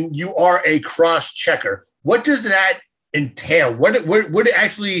time, and you are a cross checker. What does that entail? What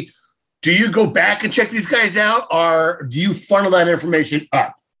actually, do you go back and check these guys out, or do you funnel that information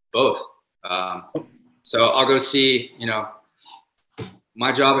up? Both. So I'll go see,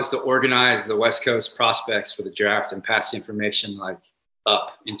 my job is to organize the West Coast prospects for the draft and pass the information like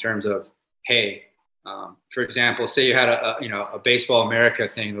up in terms of, hey, for example, say you had a Baseball America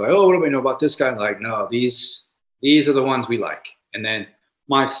thing, like, oh, what do we know about this guy? Like, no, these are the ones we like. And then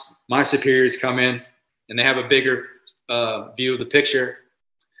my superiors come in and they have a bigger view of the picture,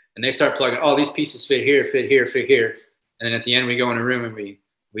 and they start plugging, oh, these pieces fit here, fit here, fit here. And then at the end, we go in a room and we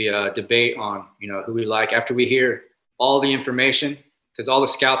debate on, who we like after we hear all the information, because all the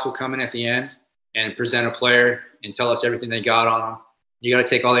scouts will come in at the end and present a player and tell us everything they got on them. You got to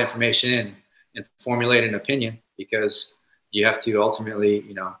take all the information in and formulate an opinion, because you have to ultimately,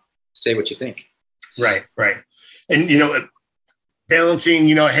 say what you think. Right. And, balancing,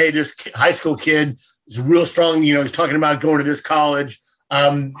 hey, this high school kid is real strong, he's talking about going to this college,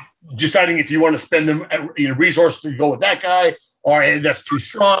 deciding if you want to spend them resources to go with that guy, or hey, that's too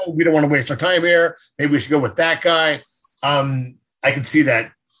strong, we don't want to waste our time here, maybe we should go with that guy. I can see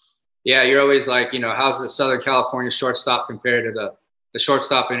that. Yeah, you're always like, how's the Southern California shortstop compared to the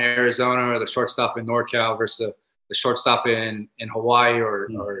shortstop in Arizona or the shortstop in NorCal versus the shortstop in Hawaii or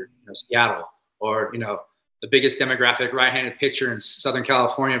Seattle, or the biggest demographic right-handed pitcher in Southern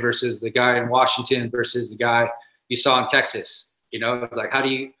California versus the guy in Washington versus the guy you saw in Texas. Like, how do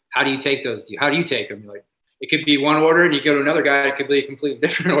you take those? How do you take them? Like, it could be one order, and you go to another guy, it could be a completely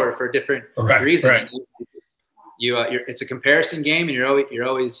different order for a different reason. Right. It's a comparison game, and you're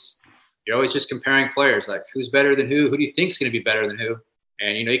always just comparing players. Like, who's better than who? Who do you think is going to be better than who?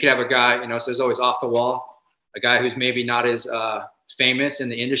 And you could have a guy, so there's always off the wall, a guy who's maybe not as famous in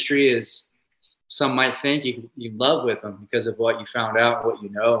the industry as some might think. You love with them because of what you found out, what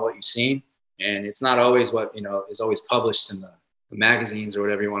what you've seen, and it's not always what is always published in the magazines or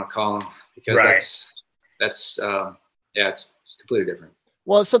whatever you want to call them, because that's it's completely different.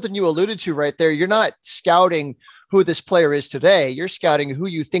 Well, it's something you alluded to right there. You're not scouting who this player is today. You're scouting who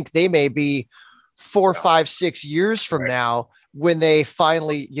you think they may be 4, 5, 6 years from now when they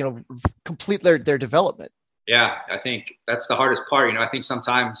finally, complete their development. Yeah, I think that's the hardest part. I think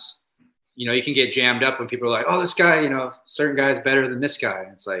sometimes, you can get jammed up when people are like, oh, this guy, certain guy is better than this guy.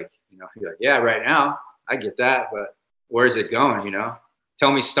 And it's like, you're like, yeah, right now I get that, but where's it going?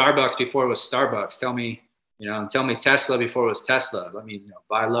 Tell me Starbucks before it was Starbucks. Tell me Tesla before it was Tesla. Let me,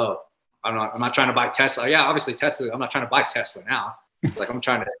 buy low. I'm not trying to buy Tesla. Yeah, obviously Tesla. I'm not trying to buy Tesla now. It's like I'm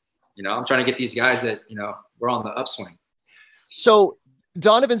trying to get these guys that, we're on the upswing. So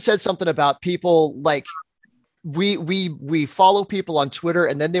Donovan said something about people like we follow people on Twitter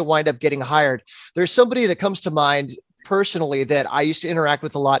and then they wind up getting hired. There's somebody that comes to mind personally that I used to interact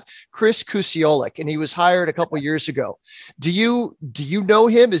with a lot, Chris Kusiolik, and he was hired a couple of years ago. Do you know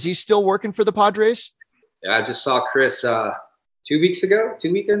him? Is he still working for the Padres? Yeah, I just saw Chris 2 weekends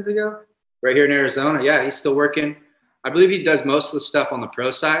ago, right here in Arizona. Yeah, he's still working. I believe he does most of the stuff on the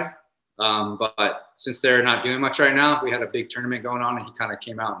pro side. But since they're not doing much right now, we had a big tournament going on, and he kind of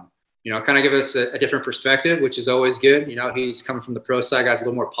came out and, kind of give us a different perspective, which is always good. He's coming from the pro side, guys, a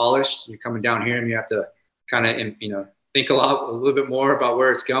little more polished. You're coming down here and you have to kind of, think a little bit more about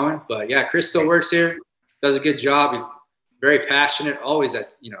where it's going. But yeah, Chris still works here, does a good job. He's very passionate, always at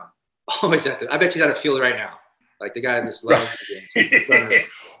the, I bet he's at a field right now. Like, the guy just loves the game.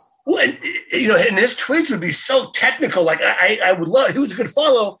 Well, and his tweets would be so technical. Like, I would love, he was a good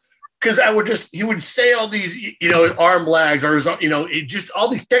follow, because he would say all these, arm lags or, just all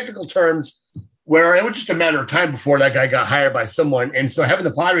these technical terms where it was just a matter of time before that guy got hired by someone. And so having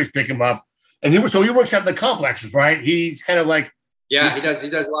the Padres pick him up, and he works out the complexes, right? He's kind of like, yeah, he does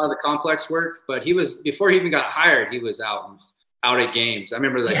a lot of the complex work, but before he even got hired, he was out at games. I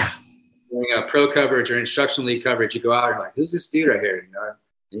remember doing a pro coverage or instruction league coverage. You go out and you're like, who's this dude right here? And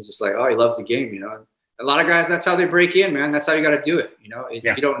he's just like, oh, he loves the game. a lot of guys, that's how they break in, man. That's how you got to do it. You know, if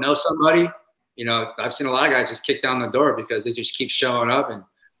Yeah. you don't know somebody, you know, I've seen a lot of guys just kick down the door because they just keep showing up. And,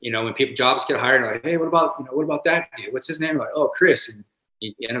 you know, when jobs get hired, like, hey, what about that dude? What's his name? Like, oh, Chris. And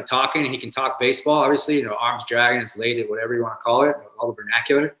you end up talking, and he can talk baseball, obviously, you know, arms dragging, it's late, whatever you want to call it, all the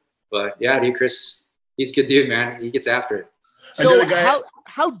vernacular. But yeah, dude, Chris, he's a good dude, man. He gets after it. So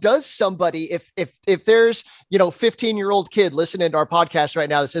how does somebody, if there's, you know, 15-year-old kid listening to our podcast right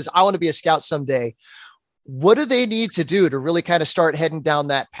now that says, I want to be a scout someday, what do they need to do to really kind of start heading down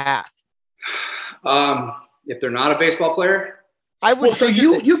that path? If they're not a baseball player, I would. Well, so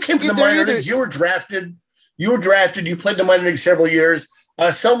you came to the minor leagues. You were drafted. You played the minor league several years.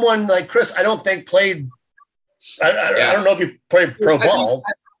 Someone like Chris, I don't think played. I don't know if you played pro ball.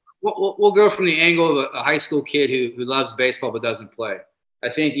 We'll go from the angle of a high school kid who loves baseball but doesn't play. I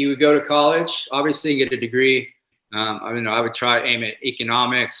think you would go to college, obviously, and get a degree. I would try aim at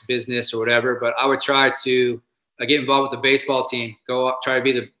economics, business, or whatever. But I would try to get involved with the baseball team. Go up, try to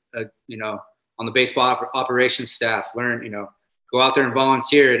be on the baseball operations staff. Learn, go out there and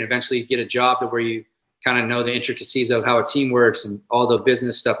volunteer, and eventually get a job to where you kind of know the intricacies of how a team works and all the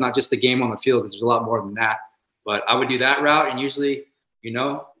business stuff, not just the game on the field, because there's a lot more than that. But I would do that route, and usually, you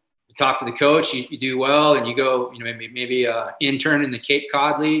talk to the coach, you do well, and you go, maybe intern in the Cape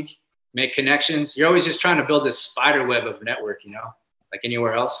Cod League, make connections. You're always just trying to build this spider web of network, like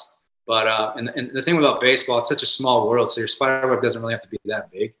anywhere else. But and the thing about baseball, it's such a small world, so your spider web doesn't really have to be that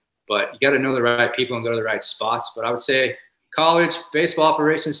big. But you got to know the right people and go to the right spots. But I would say college baseball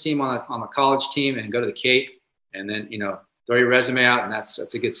operations team on the college team, and go to the Cape, and then throw your resume out, and that's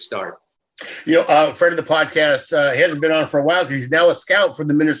a good start. A friend of the podcast, he hasn't been on for a while because he's now a scout for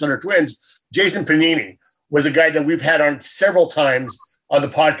the Minnesota Twins. Jason Panini was a guy that we've had on several times on the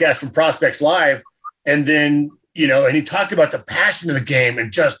podcast from Prospects Live. And then, and he talked about the passion of the game,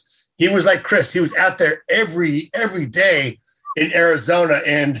 and he was like Chris. He was out there every day in Arizona.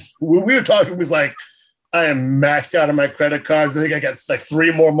 And when we were talking, he was like, I am maxed out on my credit cards. I think I got like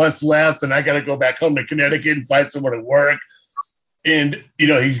 3 more months left, and I got to go back home to Connecticut and find somewhere to work. And,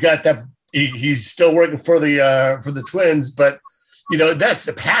 he's got that. He's still working for the Twins, but that's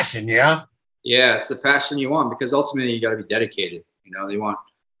the passion, yeah. Yeah, it's the passion you want, because ultimately you got to be dedicated.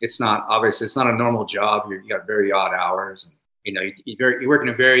 It's not a normal job. You got very odd hours, and you work in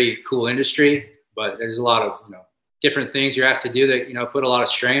a very cool industry, but there's a lot of different things you're asked to do that put a lot of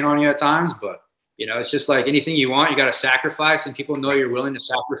strain on you at times. But it's just like anything you want, you got to sacrifice, and people know you're willing to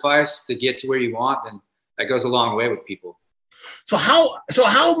sacrifice to get to where you want, and that goes a long way with people. So how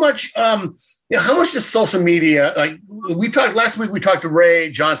much how much does social media, like last week we talked to Ray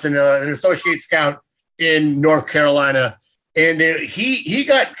Johnson, an associate scout in North Carolina, and he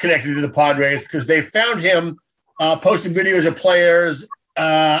got connected to the Padres because they found him posting videos of players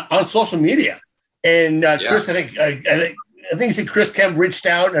on social media. And Chris, I think he said Chris Kemp reached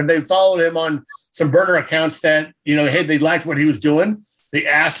out, and they followed him on some burner accounts that they liked what he was doing. They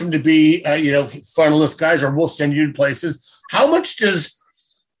asked him to be, finalist guys, or we'll send you to places. How much do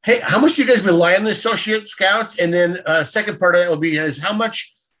you guys rely on the associate scouts? And then second part of that will be is how much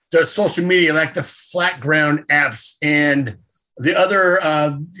does social media, like the flat ground apps and the other,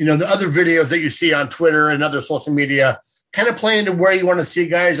 the other videos that you see on Twitter and other social media, kind of play into where you want to see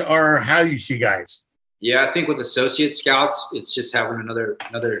guys or how you see guys? Yeah, I think with associate scouts, it's just having another,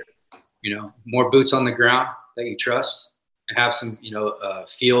 more boots on the ground that you trust. And have some,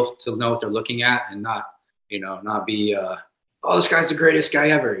 feel to know what they're looking at, and not be, this guy's the greatest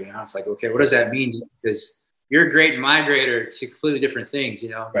guy ever. It's like, okay, what does that mean? Because you're great and my great are two completely different things.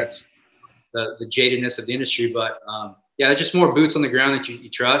 That's the jadedness of the industry. But just more boots on the ground that you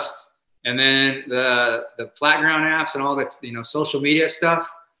trust. And then the flat ground apps and all that, social media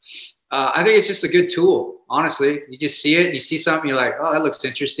stuff. I think it's just a good tool. Honestly, you just see it, you see something, you're like, oh, that looks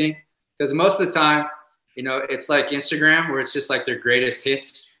interesting. Because most of the time, it's like Instagram, where it's just like their greatest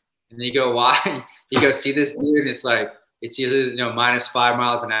hits. And then you go, why? You go see this dude, and it's like, it's either, minus 5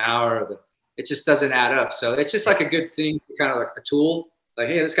 miles an hour. Or it just doesn't add up. So it's just like a good thing, kind of like a tool. Like,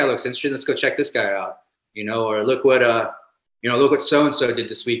 hey, this guy looks interesting. Let's go check this guy out. Or look what so-and-so did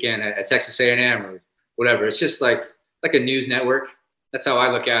this weekend at Texas A&M or whatever. It's just like a news network. That's how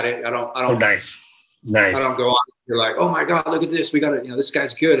I look at it. I don't. Oh, nice. I don't go on. You're like, oh my God, look at this. We got to, this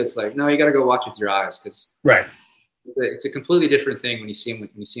guy's good. It's like, no, you got to go watch with your eyes, because right. It's a completely different thing when you see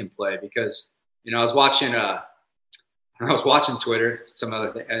him play. Because I was watching Twitter, some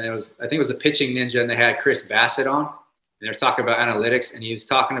other thing, and I think it was a Pitching Ninja, and they had Chris Bassett on, and they're talking about analytics, and he was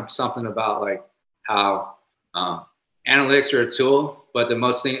talking something about like how analytics are a tool, but the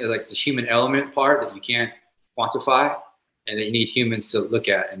most thing, like the human element part that you can't quantify, and that you need humans to look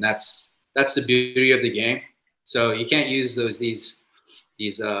at, and that's that's the beauty of the game. So you can't use these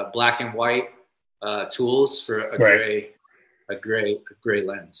black and white tools for a gray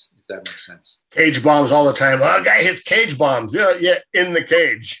lens, if that makes sense. Cage bombs all the time. Oh, guy hits cage bombs. Yeah, in the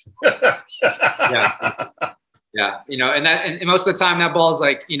cage. Yeah. And most of the time that ball is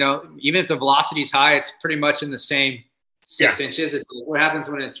like, even if the velocity is high, it's pretty much in the same 6 inches. It's like, what happens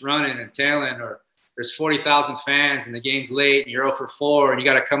when it's running and tailing, or there's 40,000 fans and the game's late and you're 0 for 4 and you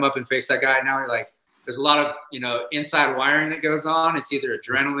got to come up and face that guy. Now you're like, there's a lot of, inside wiring that goes on. It's either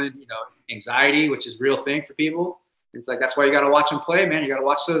adrenaline, anxiety, which is a real thing for people. It's like, that's why you got to watch them play, man. You got to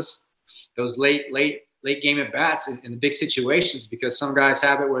watch those late game at bats in the big situations, because some guys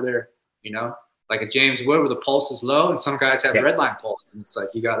have it where they're, like a James Wood where the pulse is low, and some guys have red line pulse. And it's like,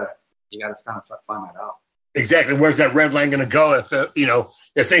 you gotta kind of find that out. Exactly. Where's that red line going to go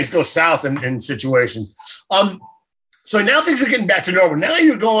if things go south in situations? So now things are getting back to normal. Now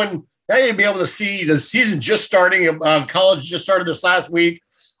you'll be able to see the season just starting. College just started this last week.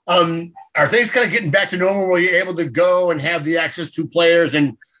 Are things kind of getting back to normal where you're able to go and have the access to players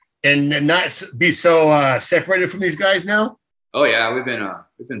and not be so separated from these guys now? Oh yeah, we've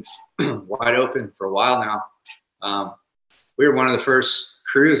been wide open for a while now. We were one of the first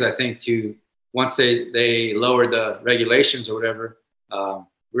crews, I think, to, once they lowered the regulations or whatever,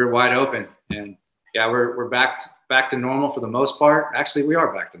 we were wide open. And yeah, we're back to normal for the most part. Actually, we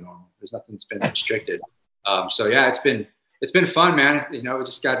are back to normal. There's nothing that's been restricted. So yeah, it's been fun, man. We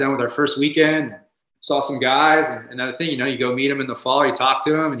just got done with our first weekend, saw some guys, and another thing, you go meet them in the fall, you talk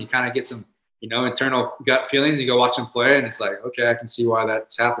to them, and you kind of get some, internal gut feelings. You go watch them play, and it's like, okay, I can see why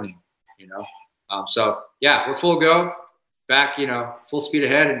that's happening. So yeah, we're full go, back, full speed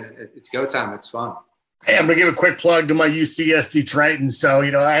ahead, and it's go time. It's fun. Hey, I'm gonna give a quick plug to my UCSD Triton. So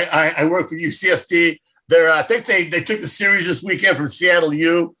I work for UCSD. I think they took the series this weekend from Seattle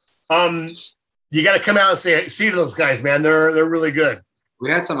U. You got to come out and see those guys, man. They're really good. We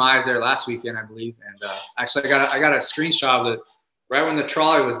had some eyes there last weekend, I believe, and actually I got a screenshot of it right when the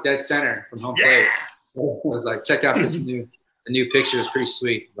trolley was dead center from home plate. I was like, check out the new picture. It's pretty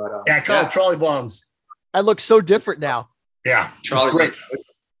sweet. But I call it trolley bombs. I look so different now. Yeah, trolley great.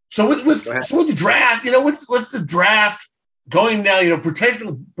 So with the draft, with the draft going down,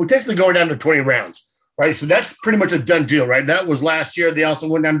 potentially going down to 20 rounds, right? So that's pretty much a done deal, right? That was last year. They also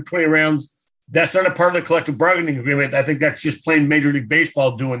went down to 20 rounds. That's not a part of the collective bargaining agreement. I think that's just plain Major League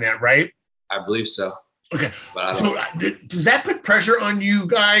Baseball doing that, right? I believe so. Okay. So does that put pressure on you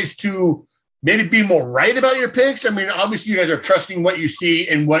guys to maybe be more right about your picks? I mean, obviously you guys are trusting what you see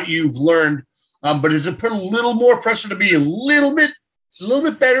and what you've learned, but does it put a little more pressure to be a little bit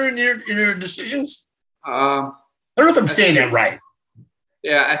better in your decisions? I don't know if I'm saying that right.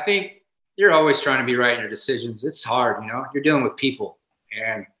 Yeah, I think you're always trying to be right in your decisions. It's hard, You're dealing with people,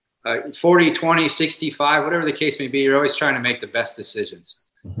 and 40, 20, 65, whatever the case may be, you're always trying to make the best decisions.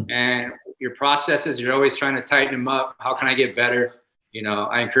 Mm-hmm. And your processes, you're always trying to tighten them up. How can I get better?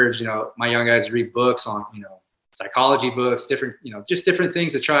 I encourage, my young guys to read books on, psychology books, different, just different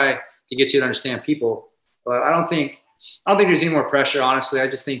things to try to get you to understand people. But I don't think there's any more pressure, honestly. I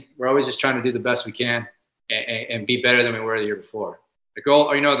just think we're always just trying to do the best we can and be better than we were the year before. The goal,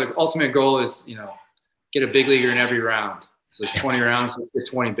 the ultimate goal is, get a big leaguer in every round. So it's 20 rounds, let's get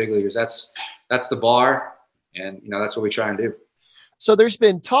 20 big leaguers. That's the bar, and that's what we try and do. So there's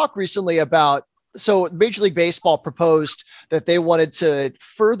been talk recently about, so Major League Baseball proposed that they wanted to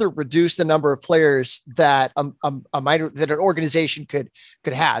further reduce the number of players that that an organization could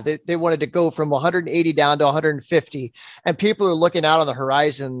have. They wanted to go from 180 down to 150, and people are looking out on the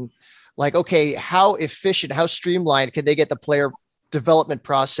horizon like, okay, how efficient, how streamlined can they get the player development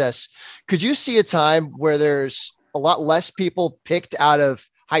process? Could you see a time where there's a lot less people picked out of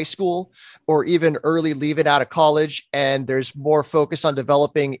high school or even early leaving out of college, and there's more focus on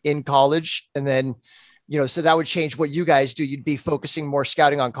developing in college? And then, so that would change what you guys do. You'd be focusing more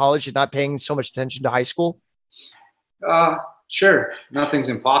scouting on college and not paying so much attention to high school. Sure. Nothing's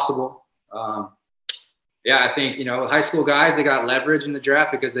impossible. Yeah, I think, high school guys, they got leverage in the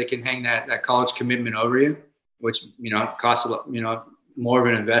draft because they can hang that college commitment over you, which, costs a lot, more of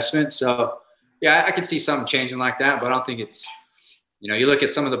an investment. So, yeah, I could see something changing like that, but I don't think it's, you look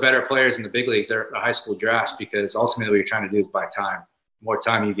at some of the better players in the big leagues, they're high school drafts, because ultimately what you're trying to do is buy time. The more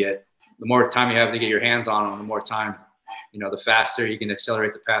time you get, the more time you have to get your hands on them, the more time, the faster you can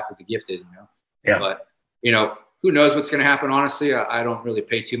accelerate the path of the gifted, Yeah. But, who knows what's going to happen, honestly. I don't really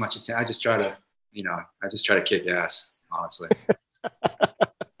pay too much attention. I just try to kick ass, honestly.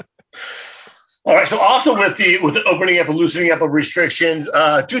 All right. So also with the opening up and loosening up of restrictions,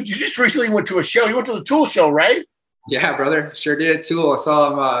 dude, you just recently went to a show. You went to the Tool show, right? Yeah, brother. Sure did. Tool. I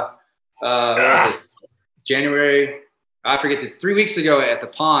saw him What was it? January. I forget 3 weeks ago at the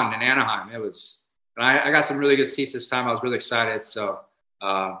Pond in Anaheim. It was. I got some really good seats this time. I was really excited. So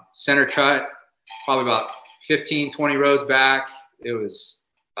center cut, probably about 15, 20 rows back. It was.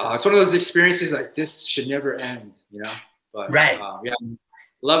 It's one of those experiences like this should never end, you know. But right. Yeah,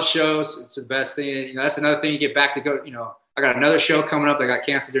 love shows. It's the best thing. You know, that's another thing you get back to go. You know, I got another show coming up that got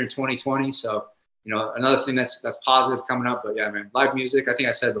canceled during 2020. So, you know, another thing that's positive coming up. But yeah, man, live music. I think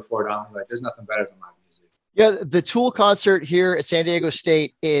I said before, Don, like there's nothing better than live music. Yeah, the Tool concert here at San Diego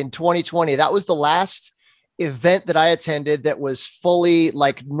State in 2020. That was the last event that I attended that was fully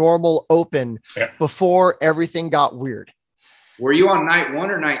like normal open before everything got weird. Were you on night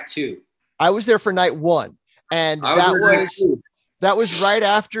 1 or night 2? I was there for night 1, and that was right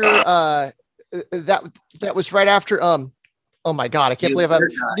after that was right after oh my God, I can't believe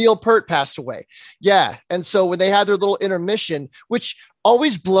Neil Peart passed away. Yeah. And so when they had their little intermission, which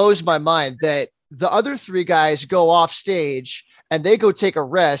always blows my mind that the other 3 guys go off stage and they go take a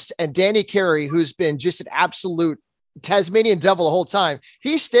rest, and Danny Carey, who's been just an absolute Tasmanian devil the whole time,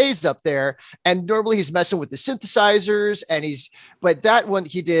 he stays up there, and normally he's messing with the synthesizers, and but that one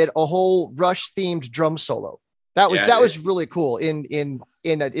he did a whole Rush themed drum solo. That was really cool in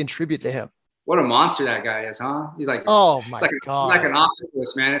tribute to him. What a monster that guy is, huh? He's like, oh my God, he's like an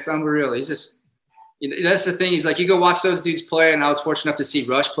octopus, man. It's unreal. He's just, you know, that's the thing. He's like, you go watch those dudes play, and I was fortunate enough to see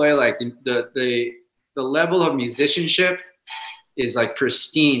Rush play. Like the level of musicianship is like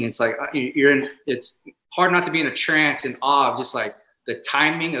pristine. It's like it's hard not to be in a trance and awe of just like the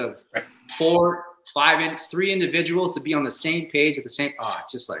timing of 4, 5, 3 individuals to be on the same page at the same. Oh,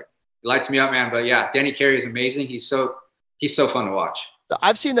 it's just like, it lights me up, man. But yeah, Danny Carey is amazing. He's so fun to watch. So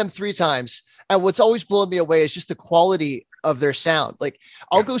I've seen them 3 times, and what's always blown me away is just the quality of their sound. Like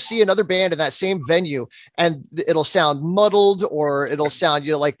I'll go see another band in that same venue, and it'll sound muddled, or it'll sound,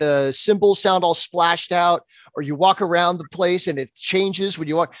 you know, like the cymbals sound all splashed out, or you walk around the place and it changes when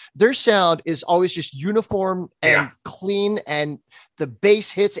you walk. Their sound is always just uniform and clean, and the bass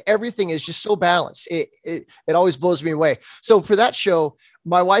hits, everything is just so balanced. It always blows me away. So for that show,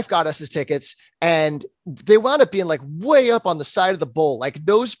 my wife got us his tickets, and they wound up being like way up on the side of the bowl, like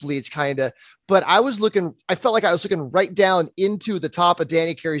nosebleeds kind of. But I felt like I was looking right down into the top of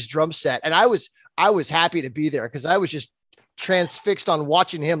Danny Carey's drum set. And I was happy to be there because I was just transfixed on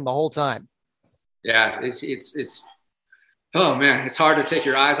watching him the whole time. Yeah. It's, oh man, it's hard to take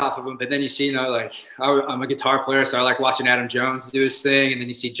your eyes off of him. But then you see, you know, like I'm a guitar player, so I like watching Adam Jones do his thing. And then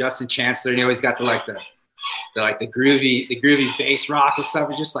you see Justin Chancellor, you know, he's got the groovy bass rock and stuff.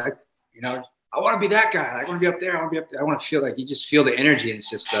 It's just like, you know, I want to be that guy. I want to be up there. I want to feel like you just feel the energy. And it's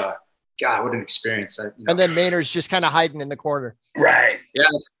just, God, what an experience. You know. And then Maynard's just kind of hiding in the corner. Right. Yeah.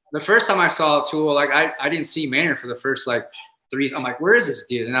 The first time I saw Tool, like I didn't see Maynard for the first like 3. I'm like, where is this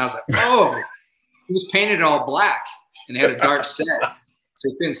dude? And I was like, oh, he was painted all black and they had a dark set. So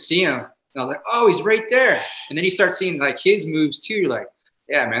you couldn't see him. And I was like, oh, he's right there. And then you start seeing like his moves too. You're like,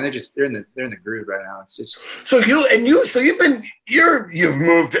 yeah, man, they're in the groove right now. It's just you've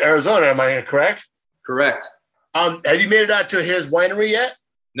moved to Arizona, am I correct? Correct. Have you made it out to his winery yet?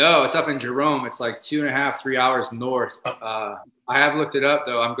 No, it's up in Jerome. It's like 2.5, 3 hours north. I have looked it up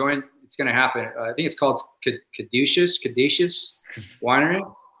though. It's going to happen. I think it's called Caduceus Winery. And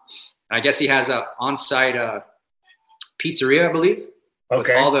I guess he has a on-site pizzeria, I believe.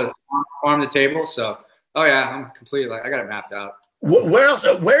 Okay. With all the farm to table. So, oh yeah, I'm completely like I got it mapped out. Where else?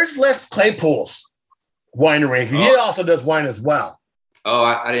 Where's Les Claypool's winery? He also does wine as well. Oh,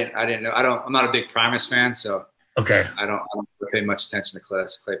 I didn't know. I'm not a big Primus fan, so okay. I don't pay much attention to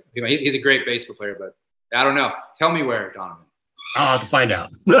Claypool. He's a great baseball player, but I don't know. Tell me where, Donovan. I'll have to find out.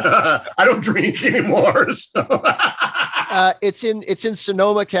 I don't drink anymore. So. It's in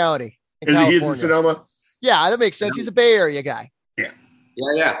Sonoma County. He's in Sonoma? Yeah, that makes sense. He's a Bay Area guy. Yeah.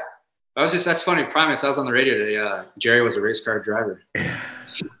 Yeah. That's funny. Primus, I was on the radio today. Jerry was a race car driver.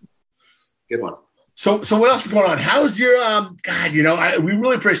 Good one. So what else is going on? How's your, God, you know, we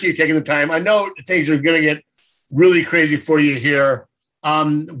really appreciate you taking the time. I know things are going to get really crazy for you here.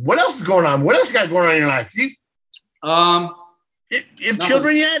 What else is going on? What else you got going on in your life? You have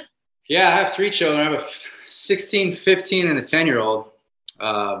children yet? Yeah, I have 3 children. I have a 16, 15, and a 10-year-old.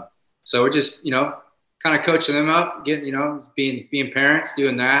 So we're just, you know, kind of coaching them up, getting, you know, being parents,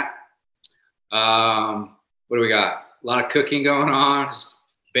 doing that. What do we got? A lot of cooking going on. Just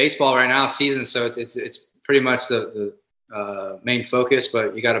baseball right now, season, so it's pretty much the main focus.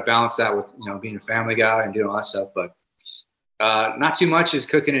 But you got to balance that with, you know, being a family guy and doing all that stuff. But not too much is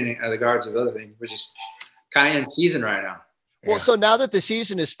cooking in regards of other things. We're just kind of in season right now. Well, so now that the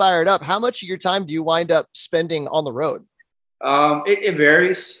season is fired up, how much of your time do you wind up spending on the road? It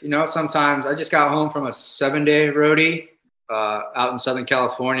varies. Sometimes I just got home from a 7-day roadie out in Southern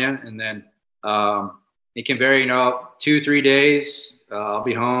California, and then it can vary. 2-3 days. I'll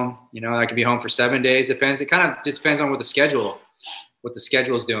be home. I can be home for 7 days. Depends. It kind of just depends on what the schedule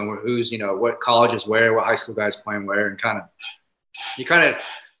is doing. Who's what colleges where, what high school guys playing where, and you try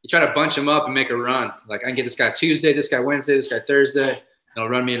to bunch them up and make a run. Like I can get this guy Tuesday, this guy Wednesday, this guy Thursday. And it'll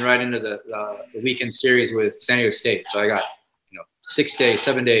run me right into the weekend series with San Diego State. So I got 6 days,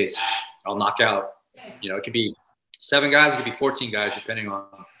 7 days. I'll knock out. It could be 7 guys, it could be 14 guys, depending on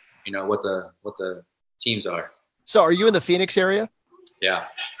what the teams are. So are you in the Phoenix area? Yeah.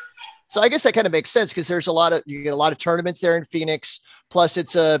 So I guess that kind of makes sense because you get a lot of tournaments there in Phoenix. Plus,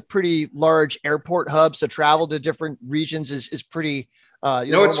 it's a pretty large airport hub, so travel to different regions is pretty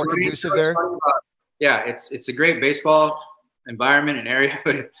more conducive there. Yeah, it's a great baseball environment and area,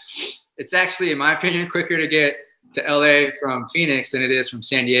 but it's actually, in my opinion, quicker to get to LA from Phoenix than it is from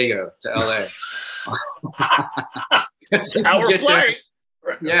San Diego to LA. Hour flight.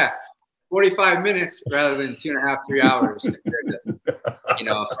 Yeah. 45 minutes rather than 2.5, 3 hours compared to,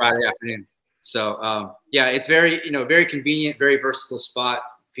 a Friday afternoon. So, it's very, very convenient, very versatile spot.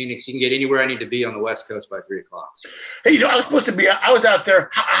 Phoenix, you can get anywhere I need to be on the West Coast by 3 o'clock. Hey, I was out there.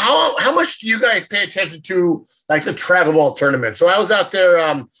 How much do you guys pay attention to like the travel ball tournament? So I was out there.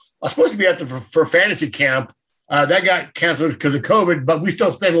 I was supposed to be out there for fantasy camp. That got canceled because of COVID, but we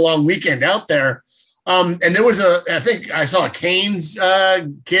still spent a long weekend out there. And there was I think I saw a Canes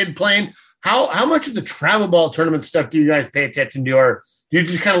kid playing. How much of the travel ball tournament stuff do you guys pay attention to, or do you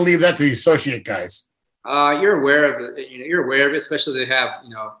just kind of leave that to the associate guys? You're aware of it. You're aware of it, especially if they have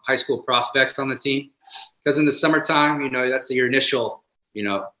high school prospects on the team, because in the summertime, that's your initial.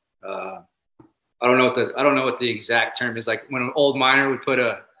 I don't know what the exact term is. Like when an old miner would put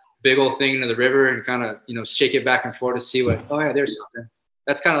a big old thing into the river and kind of shake it back and forth to see what. Oh yeah, there's something.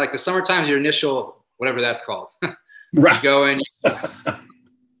 That's kind of like the summertime is your initial whatever that's called. Right. You go in.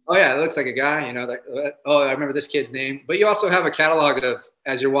 Oh yeah, it looks like a guy, I remember this kid's name. But you also have a catalog of,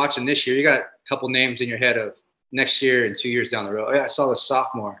 as you're watching this year, you got a couple names in your head of next year and 2 years down the road. Oh yeah, I saw this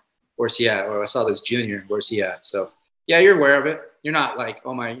sophomore, where's he at? Or I saw this junior, where's he at? So yeah, you're aware of it. You're not like,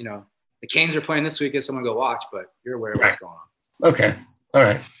 oh my, the Canes are playing this weekend, so I'm gonna go watch, but you're aware of what's going on. Okay. All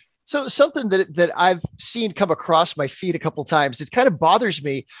right. So something that I've seen come across my feed a couple of times, it kind of bothers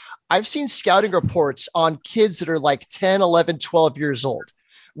me. I've seen scouting reports on kids that are like 10, 11, 12 years old,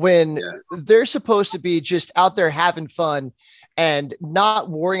 when they're supposed to be just out there having fun and not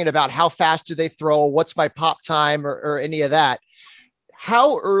worrying about how fast do they throw, what's my pop time or any of that.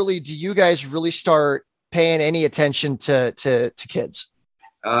 How early do you guys really start paying any attention to kids?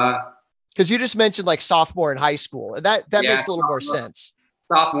 Because you just mentioned like sophomore in high school. That makes a little more sense.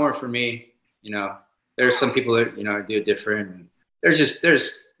 Sophomore for me, there's some people that, do it different.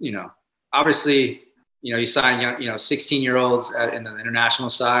 There's obviously, you sign young, 16-year-olds in the international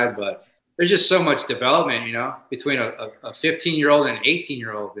side, but there's just so much development, between a 15-year-old and an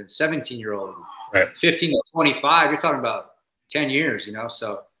 18-year-old and 17-year-old, right. 15 to 25, you're talking about 10 years,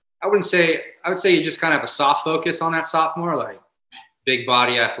 So I would say you just kind of have a soft focus on that sophomore, like big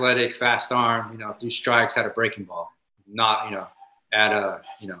body, athletic, fast arm, 3 strikes, had a breaking ball, not,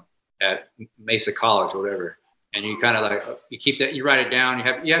 at Mesa College or whatever. And you kind of like, you keep that, you write it down.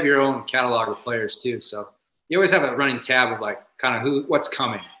 You have your own catalog of players too. So you always have a running tab of like kind of what's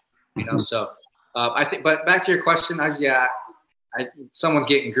coming, So I think, but back to your question, someone's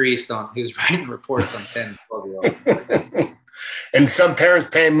getting greased on who's writing reports on 10, 12-year-olds. And some parents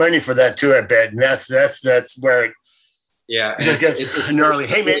paying money for that too, I bet. And that's where it just gets gnarly.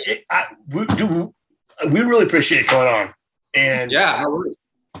 Hey man, we really appreciate it going on. And yeah, no worries.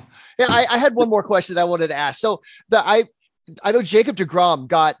 Yeah, I had one more question that I wanted to ask. So I know Jacob deGrom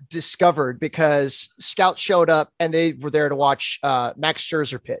got discovered because scouts showed up and they were there to watch Max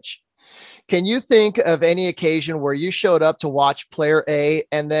Scherzer pitch. Can you think of any occasion where you showed up to watch player A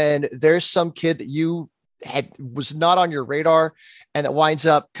and then there's some kid that you was not on your radar and that winds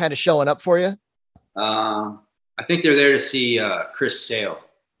up kind of showing up for you? I think they're there to see Chris Sale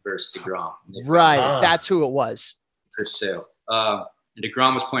versus deGrom. Right, that's who it was. Chris Sale. And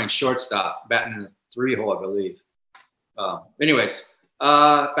deGrom was playing shortstop, batting in the 3-hole, I believe. Anyways,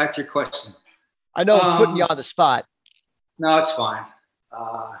 back to your question. I know I'm putting you on the spot. No, it's fine.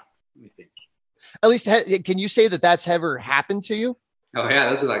 Let me think. At least, can you say that that's ever happened to you? Oh yeah,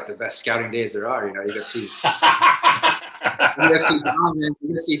 those are like the best scouting days there are. You go see,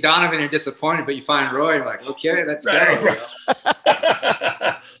 you see Donovan, you're disappointed, but you find Roy, you're like, okay, let's go. Right.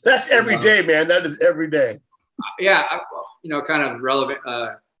 That's every day, man. That is every day. Yeah, kind of relevant.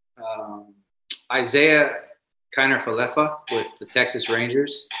 Isaiah Kiner Falefa with the Texas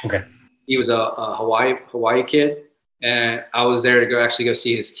Rangers. Okay. He was a Hawaii kid, and I was there to go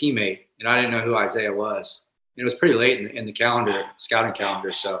see his teammate, and I didn't know who Isaiah was. And it was pretty late in the scouting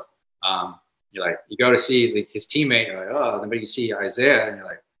calendar. So you go to see his teammate, you're like, oh, then you see Isaiah, and you're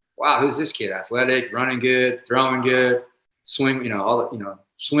like, wow, who's this kid? Athletic, running good, throwing good, swing,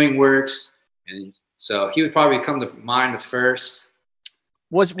 swing works. And so he would probably come to mind the first.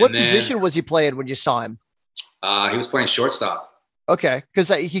 What position was he playing when you saw him? He was playing shortstop. Okay, because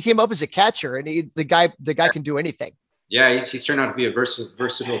he came up as a catcher, and the guy can do anything. Yeah, he's turned out to be a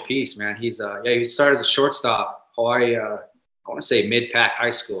versatile piece, man. He started as a shortstop, Hawaii. I want to say mid-pack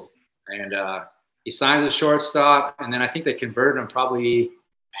high school, and he signed as a shortstop, and then I think they converted him probably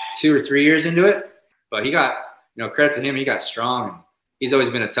 2 or 3 years into it. But he got, credit to him, he got strong. And he's always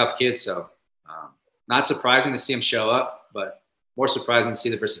been a tough kid, so not surprising to see him show up, but more surprising to see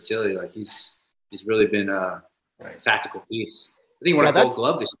the versatility. Like he's really been a tactical piece. I think he won a Gold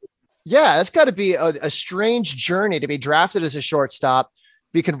Glove this year. Yeah, that's got to be a strange journey to be drafted as a shortstop,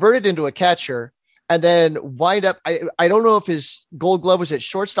 be converted into a catcher, and then wind up. I don't know if his Gold Glove was at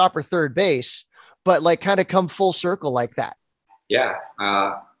shortstop or third base, but like kind of come full circle like that. Yeah.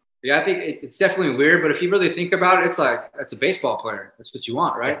 I think it's definitely weird, but if you really think about it, it's like that's a baseball player. That's what you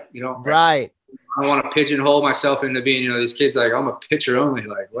want, right? Right. I don't want to pigeonhole myself into being, these kids like, I'm a pitcher only.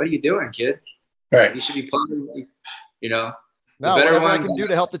 Like, what are you doing, kid? Right. You should be playing, No, whatever I can do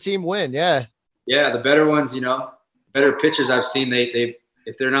to help the team win. Yeah. Yeah. The better ones, better pitchers I've seen, they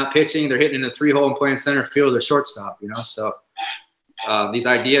if they're not pitching, they're hitting in the 3-hole and playing center field or shortstop, So these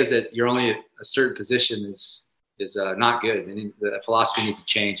ideas that you're only a certain position is not good. And the philosophy needs to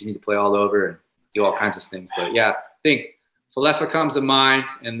change. You need to play all over and do all kinds of things. But yeah, I think Falefa comes to mind.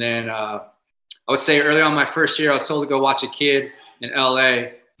 And then I would say early on my first year, I was told to go watch a kid in LA,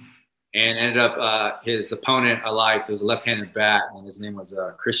 and ended up his opponent I liked. It was a left-handed bat, and his name was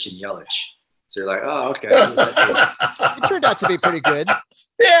Christian Yelich. So you're like, oh, okay. It turned out to be pretty good.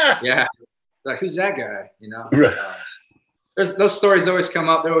 Yeah. Yeah. Like, who's that guy? There's those stories always come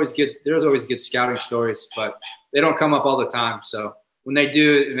up. There's always good scouting stories, but they don't come up all the time. So when they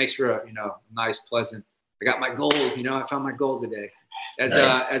do, it makes for a nice, pleasant. I got my gold. I found my gold today.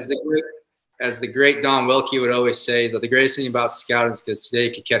 As the great Don Wilkie would always say, is that the greatest thing about scouting is because today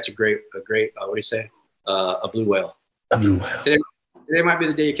you could catch a great what do you say? A blue whale. A blue whale. Today might be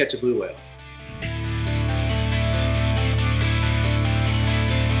the day you catch a blue whale.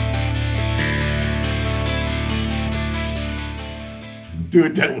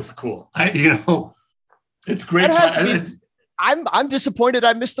 Dude, that was cool. It's great. I'm disappointed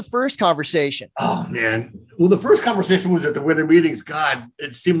I missed the first conversation. Oh, man. Well, the first conversation was at the winter meetings. God,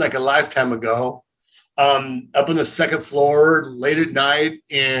 it seemed like a lifetime ago. Up on the second floor late at night,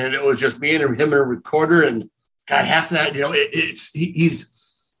 and it was just me and him and a recorder. And God, half that, he's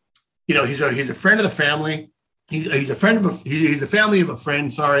a friend of the family. He's a family of a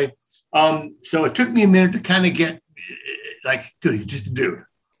friend. Sorry. So it took me a minute to kind of get like, dude, he's just a dude.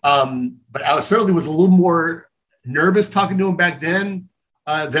 But I certainly was a little more nervous talking to him back then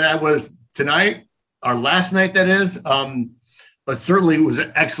than I was tonight, or last night, that is. But certainly it was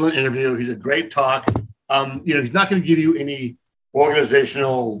an excellent interview. He's a great talk. He's not going to give you any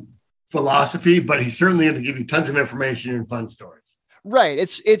organizational philosophy, but he's certainly going to give you tons of information and fun stories. Right.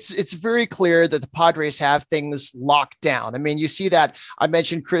 It's very clear that the Padres have things locked down. I mean, you see that. I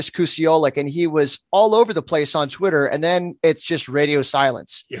mentioned Chris Kusiolik, and he was all over the place on Twitter, and then it's just radio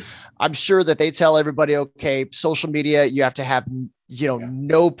silence. Yeah. I'm sure that they tell everybody, okay, social media, you have to have,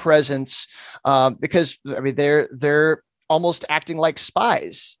 no presence, because I mean, they're almost acting like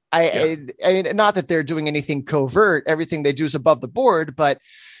spies. I mean, not that they're doing anything covert. Everything they do is above the board, but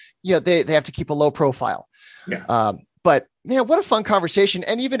they have to keep a low profile. Yeah. But man, what a fun conversation.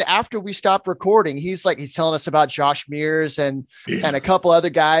 And even after we stopped recording, he's telling us about Josh Mears and a couple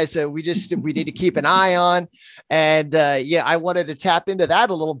other guys that we need to keep an eye on. And I wanted to tap into that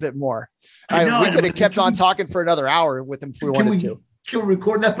a little bit more. We could have kept on talking for another hour with him if we wanted to. Can we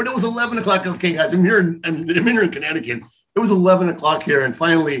record that? But it was 11 o'clock. Okay, guys, I'm here in Connecticut. It was 11 o'clock here. And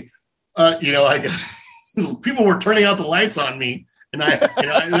finally, I guess people were turning out the lights on me, and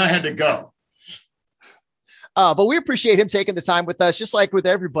I had to go. But we appreciate him taking the time with us, just like with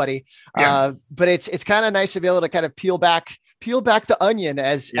everybody. Yeah. But it's kind of nice to be able to kind of peel back the onion,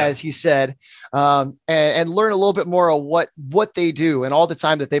 as he said, and learn a little bit more of what they do and all the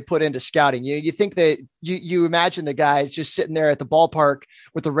time that they put into scouting. You think that you imagine the guys just sitting there at the ballpark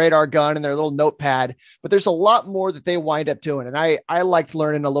with the radar gun and their little notepad, but there's a lot more that they wind up doing. And I liked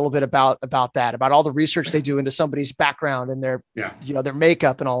learning a little bit about that, about all the research they do into somebody's background and their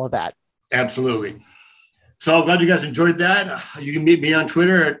makeup and all of that. Absolutely. So I'm glad you guys enjoyed that. You can meet me on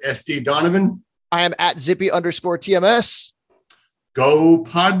Twitter at SD Donovan. I am at Zippy_TMS. Go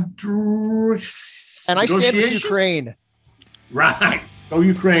Padres. And I stand with Ukraine. Right. Go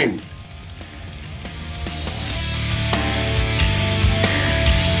Ukraine.